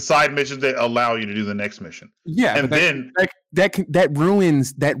like the side missions that allow you to do the next mission. Yeah, and then that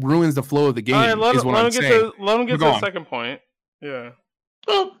ruins the flow of the game. Right, let him get to the second point. Yeah.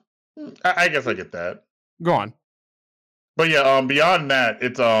 Well, I guess I get that. Go on. But yeah, beyond that,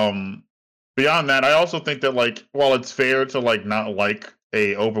 beyond that, I also think that like while it's fair to like not like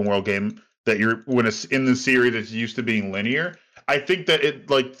a open world game that when it's in the series that's used to being linear, I think that it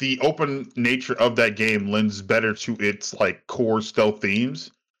like the open nature of that game lends better to its like core stealth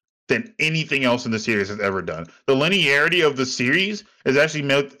themes than anything else in the series has ever done. The linearity of the series is actually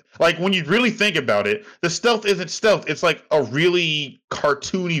like when you really think about it, the stealth isn't stealth. It's like a really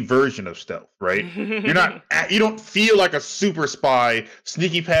cartoony version of stealth, right? You don't feel like a super spy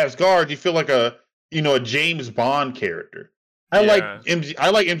sneaking past guards. You feel like a James Bond character. I like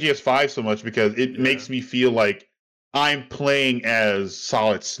MGS5 so much because it makes me feel like I'm playing as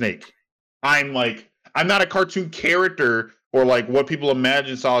Solid Snake. I'm not a cartoon character or like what people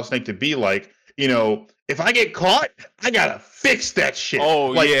imagine Solid Snake to be like, you know, if I get caught, I gotta fix that shit. Oh,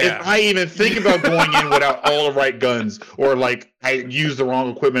 like yeah. if I even think about going in without all the right guns, or like I use the wrong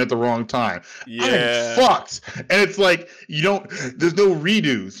equipment at the wrong time, Yeah. I'm fucked. And it's like there's no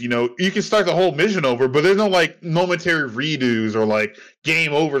redos. You know, you can start the whole mission over, but there's no like momentary redos or like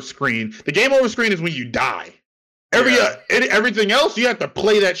game over screen. The game over screen is when you die. Everything else, you have to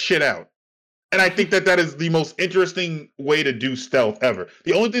play that shit out. And I think that is the most interesting way to do stealth ever.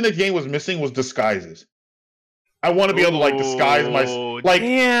 The only thing the game was missing was disguises. I want to be able to like disguise myself. Like,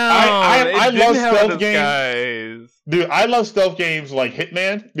 I love stealth games. Dude, I love stealth games like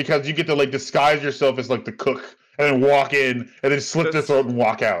Hitman because you get to like disguise yourself as like the cook and then walk in and then slit their throat and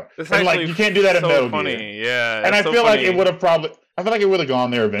walk out. And like you can't do that in Metal Gear. Yeah. And I feel like it would have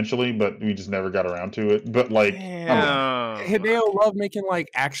gone there eventually, but we just never got around to it. But like, Hideo loved making like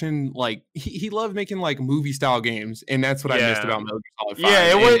action, like he loved making like movie style games, and that's what I missed about Metal Gear Solid 5.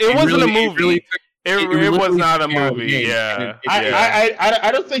 Yeah, it wasn't a movie. It was not a movie. Yeah. I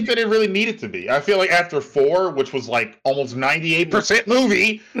don't think that it really needed to be. I feel like after 4, which was like almost 98%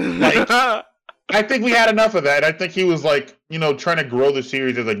 movie, like I think we had enough of that. I think he was like, you know, trying to grow the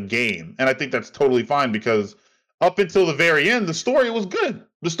series as a game, and I think that's totally fine because up until the very end, the story was good.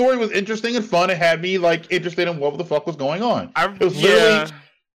 The story was interesting and fun. It had me like interested in what the fuck was going on. It was literally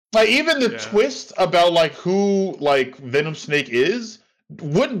like even the twist about like who like Venom Snake is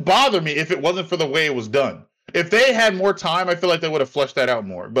wouldn't bother me if it wasn't for the way it was done. If they had more time, I feel like they would have fleshed that out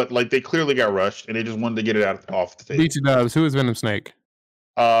more. But like they clearly got rushed and they just wanted to get it off the table. BT Dubs, who is Venom Snake?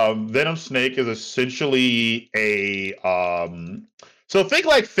 Venom Snake is essentially a so think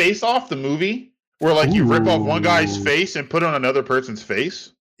like Face Off the movie, where like you rip off one guy's face and put on another person's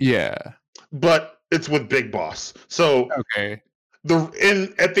face. Yeah. But it's with Big Boss. So okay.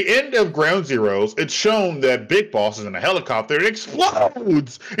 At the end of Ground Zeroes, it's shown that Big Boss is in a helicopter and it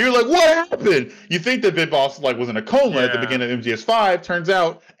explodes. You're like, what happened? You think that Big Boss like was in a coma at the beginning of MGS5. Turns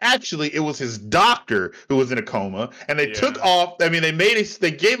out, actually, it was his doctor who was in a coma, and they took off. I mean,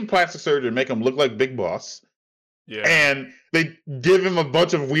 they gave him plastic surgery to make him look like Big Boss. Yeah. And they give him a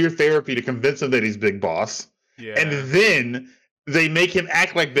bunch of weird therapy to convince him that he's Big Boss. Yeah. And then they make him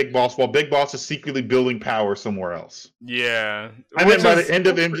act like Big Boss while Big Boss is secretly building power somewhere else. Yeah. And then by the end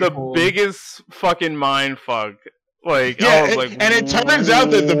of MGS, the biggest fucking mind fuck. Like, yeah, I was like, and it turns out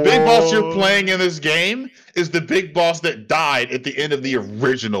that the Big Boss you're playing in this game is the Big Boss that died at the end of the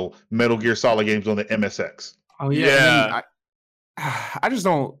original Metal Gear Solid games on the MSX. Oh yeah. I just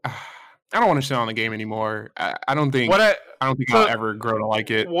don't. I don't want to shit on the game anymore. I don't think. I'll ever grow to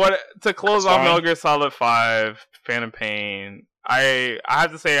like it. To close off Metal Gear Solid 5, Phantom Pain. I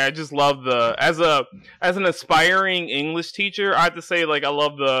have to say I just love as an aspiring English teacher, I have to say like I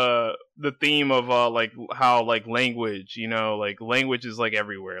love the theme of like how like language, you know, like language is like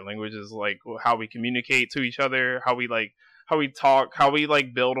everywhere. Language is like how we communicate to each other, how we talk, how we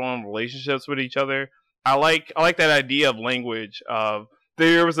like build on relationships with each other. I like that idea of language.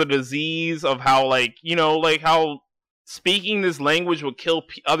 There was a disease of how like, you know, like how speaking this language would kill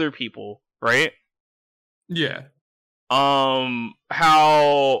other people, right? Yeah.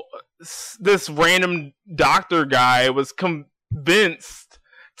 How this random doctor guy was convinced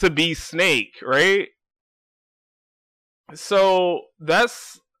to be Snake, right? So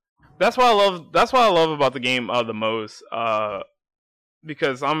that's what I love about the game the most.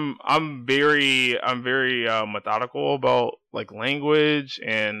 Because I'm very methodical about like language,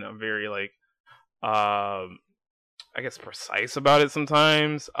 and I'm very like I guess precise about it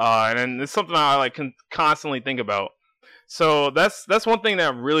sometimes. And it's something I like constantly think about. So that's one thing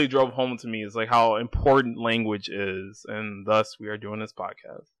that really drove home to me is like how important language is, and thus we are doing this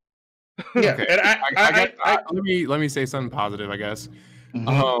podcast. Yeah, okay. And let me say something positive, I guess.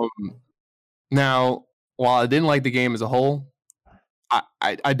 Mm-hmm. Now, while I didn't like the game as a whole,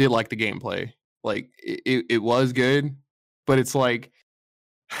 I did like the gameplay. Like it was good, but it's like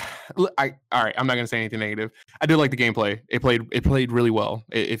all right, I'm not gonna say anything negative. I did like the gameplay. It played really well.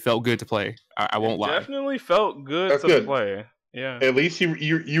 It felt good to play. I won't lie. Definitely felt good to play. Yeah. At least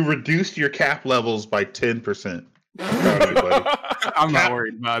you reduced your cap levels by 10%. I'm not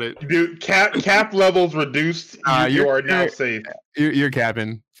worried about it, dude. Cap levels reduced. You are now safe. You're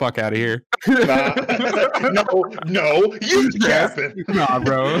capping. Fuck out of here. No, you capping. Nah,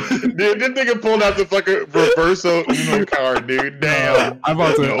 bro. Dude, this nigga pulled out the fucking reverso Uno card, dude. Damn. I'm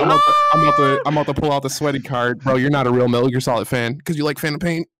about to pull out the sweaty card, bro. You're not a real Metal Gear Solid fan because you like Phantom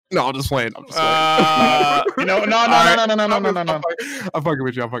Pain. No, I'm just playing. No. I'm fucking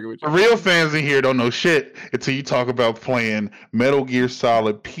with you. Real fans in here don't know shit until you talk about playing Metal Gear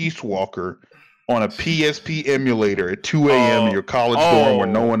Solid Peace Walker on a PSP emulator at 2 a.m. in your college dorm where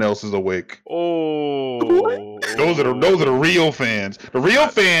no one else is awake. Oh, those are the real fans. The real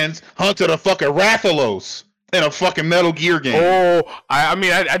fans hunted a fucking Rathalos in a fucking Metal Gear game. Oh, I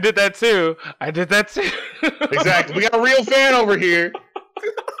mean, I did that too. Exactly. We got a real fan over here.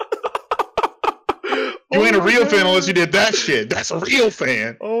 You ain't a real fan unless you did that shit. That's a real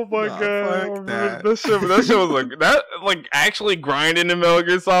fan. Oh my god, that shit was like that. Like actually grinding in Metal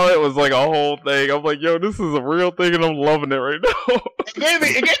Gear Solid was like a whole thing. I'm like, yo, this is a real thing, and I'm loving it right now.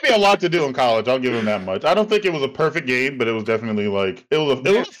 It gave me a lot to do in college. I'll give him that much. I don't think it was a perfect game, but it was definitely like it was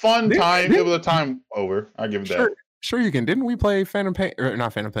a fun time. It was a time over. I give it that. Sure, you can. Didn't we play Phantom Pain? Or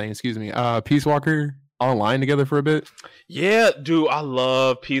not Phantom Pain? Excuse me. Peace Walker online together for a bit. Yeah, dude, I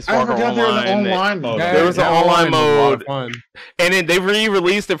love Peace Walker online. There was an online mode. There was an online mode, and then they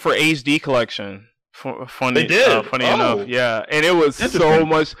re-released it for HD collection. Funny, they did. Funny enough, yeah. And it was so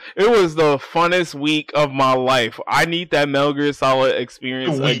much. It was the funnest week of my life. I need that Metal Gear Solid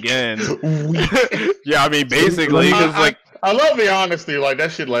experience again. Yeah, I mean, basically, because like. I love the honesty. Like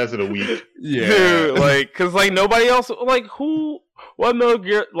that shit lasted a week. Yeah, dude, like, because like nobody else, like what Metal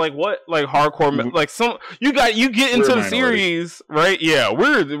Gear, like what, like hardcore, like some you get into the series, right? Yeah,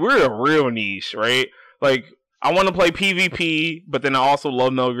 we're a real niche, right? Like I want to play PvP, but then I also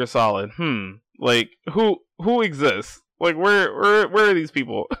love Metal Gear Solid. Like who exists? Like where are these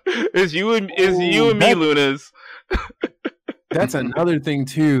people? Is you and me, Lunas? That's another thing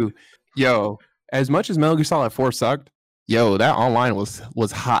too. Yo, as much as Metal Gear Solid 4 sucked, yo, that online was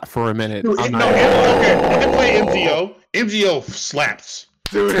hot for a minute. Okay, you can play MGO. MGO slaps.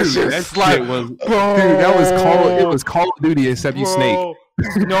 Dude, that shit was it was Call of Duty except you snake.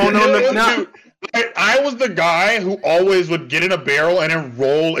 No. I was the guy who always would get in a barrel and then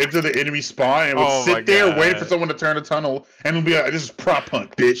roll into the enemy spawn and would sit there waiting for someone to turn a tunnel and would be like, "This is prop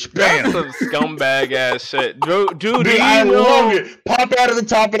hunt, bitch." Bam. That's some scumbag ass shit, dude. I love it. Pop out of the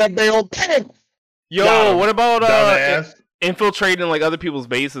top of that barrel. Yo, what about infiltrating like other people's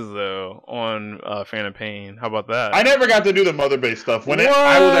bases though on Phantom Pain? How about that? I never got to do the mother base stuff.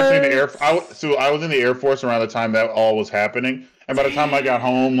 I was actually in the air. I was in the Air Force around the time that all was happening. And by the time I got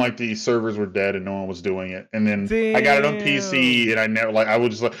home, like the servers were dead and no one was doing it. And then I got it on PC, and I never I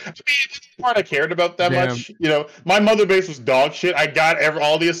was just like, it's the part I cared about that much. You know, my mother base was dog shit. I got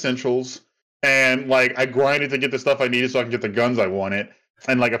all the essentials, and like I grinded to get the stuff I needed so I can get the guns I wanted,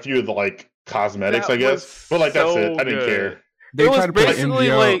 and like a few of the like cosmetics, I guess. But like that's it. I didn't care. It was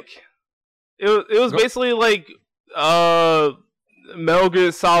basically like it was basically like Metal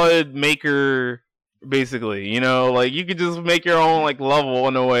Gear Solid Maker. Basically, you know, like you could just make your own like level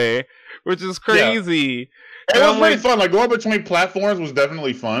in a way, which is crazy. Yeah. It was really fun. Like going between platforms was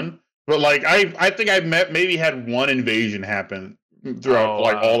definitely fun. But like I think I maybe had one invasion happen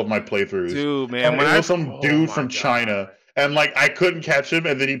throughout all of my playthroughs. Dude, man, and it was some dude from China, and like I couldn't catch him,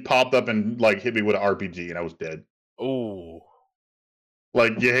 and then he popped up and like hit me with an RPG, and I was dead. Oh,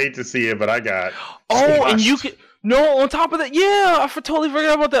 like you hate to see it, but I got. And you could. No, on top of that, I totally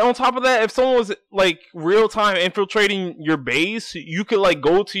forgot about that. On top of that, if someone was like real time infiltrating your base, you could like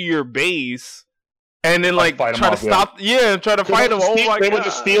go to your base and then like try to stop. Yeah, try to fight them. Oh my god, they would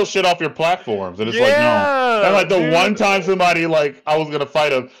just steal shit off your platforms, and it's like no. And like the one time somebody like I was gonna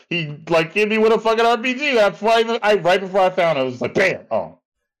fight him, he like hit me with a fucking RPG. Right before I found it, I was like, bam! Oh,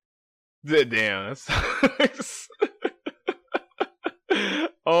 damn!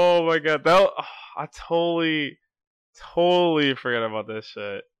 Oh my god, I totally forgot about this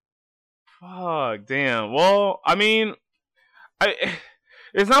shit. Fuck, damn. Well, I mean,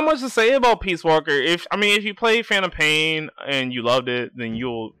 there's not much to say about Peace Walker. If you play Phantom Pain and you loved it, then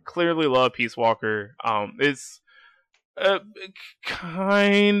you'll clearly love Peace Walker. It's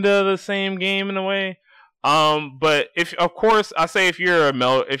kind of the same game in a way. But if you're a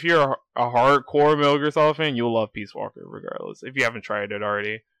hardcore Metal Gear Solid fan, you'll love Peace Walker regardless. If you haven't tried it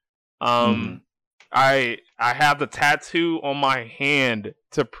already. I have the tattoo on my hand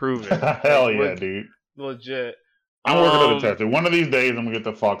to prove it. Hell yeah, dude. Legit. I'm working on a tattoo. One of these days, I'm gonna get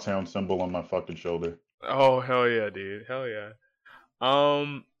the Foxhound symbol on my fucking shoulder. Oh hell yeah, dude. Hell yeah.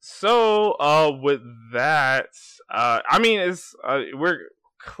 So with that, I mean, it's we're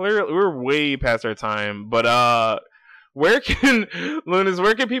way past our time, but where can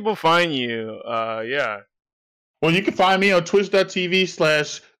people find you? Yeah. Well, you can find me on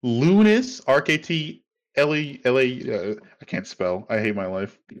twitch.tv/Lunas, RKT LE. I can't spell. I hate my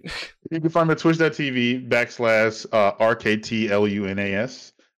life. You can find me at twitch.tv/RKT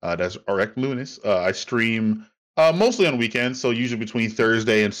LUNAS. That's RX Lunas. I stream mostly on weekends, so usually between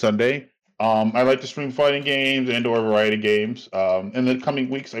Thursday and Sunday. I like to stream fighting games and/or variety games. In the coming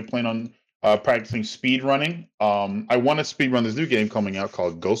weeks, I plan on practicing speed running. I want to speed run this new game coming out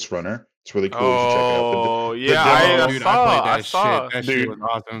called Ghost Runner. It's really cool. You should check it out. Oh, The yeah, demo, Dude, I played that saw. shit. That shit was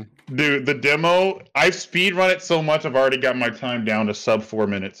awesome. Dude, the demo, I've speed run it so much, I've already got my time down to sub 4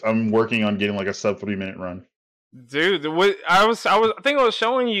 minutes. I'm working on getting like a sub 3 minute run. Dude, what I think I was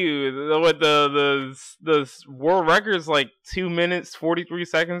showing you what the world record's like 2 minutes 43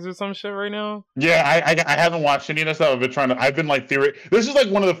 seconds or some shit right now. Yeah, I haven't watched any of this stuff. I've been like theory. This is like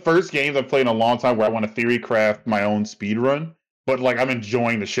one of the first games I've played in a long time where I want to theory craft my own speed run. But like I'm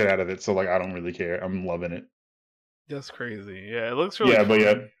enjoying the shit out of it, so like I don't really care. I'm loving it. That's crazy. Yeah, it looks really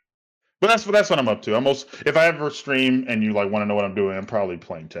fun. But that's what I'm up to. If I ever stream and you like want to know what I'm doing, I'm probably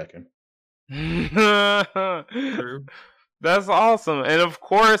playing Tekken. That's awesome. And of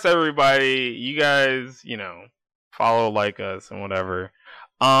course, everybody, you guys, follow, like us and whatever.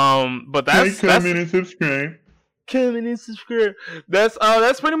 But that's comment and subscribe. Comment and subscribe.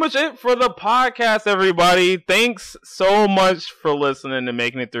 That's pretty much it for the podcast, everybody. Thanks so much for listening and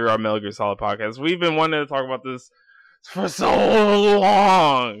making it through our Metal Gear Solid podcast. We've been wanting to talk about this for so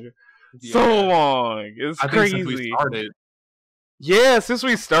long. Yeah. So long. It's crazy. Since we started. Yeah, since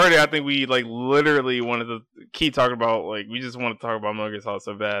we started, I think we like literally wanted to keep talking about we just want to talk about Metal Gear Solid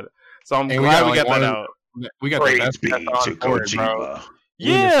so bad. So I'm glad we got that out. We got the best on board, bro.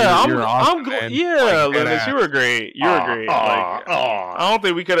 Yeah, you're awesome, yeah, Linus, you were great. You were great. I don't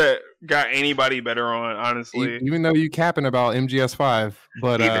think we could have got anybody better on, honestly. Even though you capping about MGS5,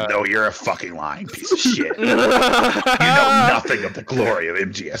 but even though you're a fucking lying piece of shit, you know nothing of the glory of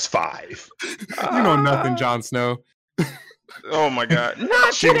MGS5. You know nothing, Jon Snow. Oh my God!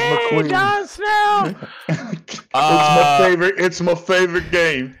 Not today, Jon Snow. It's my favorite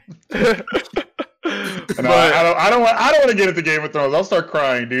game. And I don't want to get into Game of Thrones. I'll start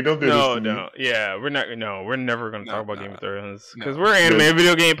crying, dude. Don't do this. No. Yeah, we're not. No, we're never going to talk about Game of Thrones because we're an anime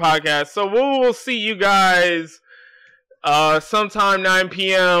video game podcast. So we'll see you guys sometime 9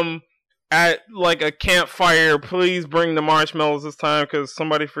 p.m. at like a campfire. Please bring the marshmallows this time because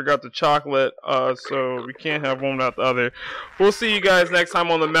somebody forgot the chocolate. So we can't have one without the other. We'll see you guys next time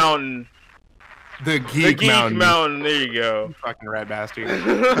on the mountain. The Geek Mountain. There you go. You fucking rat bastard.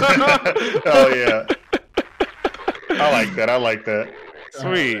 Oh yeah. I like that.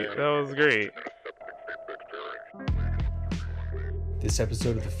 Sweet. That was great. This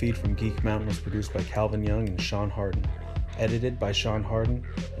episode of The Feed from Geek Mountain was produced by Calvin Young and Sean Harden. Edited by Sean Harden,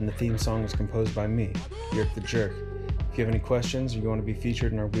 and the theme song was composed by me, Yerk the Jerk. If you have any questions or you want to be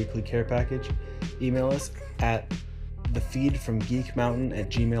featured in our weekly care package, email us at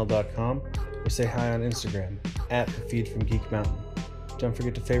thefeedfromgeekmountain@gmail.com or say hi on Instagram at thefeedfromgeekmountain. Don't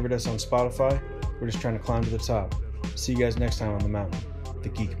forget to favorite us on Spotify. We're just trying to climb to the top. See you guys next time on the mountain, the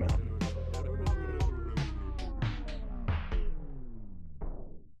Geek Mountain.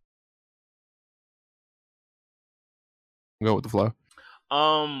 Go with the flow.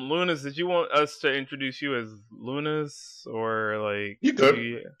 Lunas, did you want us to introduce you as Lunas or like you could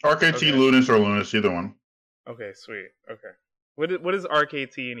RKT okay. Lunas or Lunas, either one. Okay, sweet. Okay. What is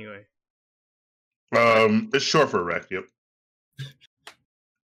RKT anyway? It's short for Rec, yep.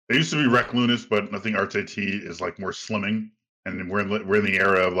 It used to be Rec Lunas, but I think RKT is like more slimming, and we're in the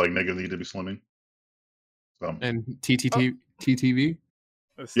era of like Nega League to be slimming. So and TTV. Yep. Twitch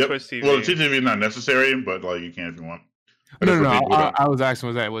TV. Well, TTV is not necessary, but like you can if you want. No. I was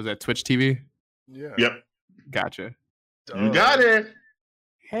asking, was that Twitch TV? Yeah. Yep. Gotcha. Duh. You got it.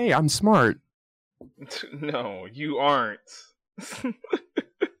 Hey, I'm smart. No, you aren't.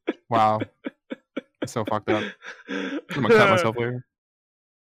 Wow. That's so fucked up. I'm gonna cut myself later.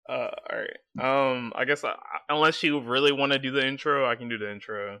 All right. I guess unless you really want to do the intro, I can do the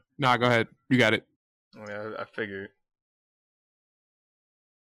intro. Nah, go ahead. You got it. Yeah, I figured.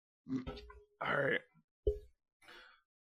 All right.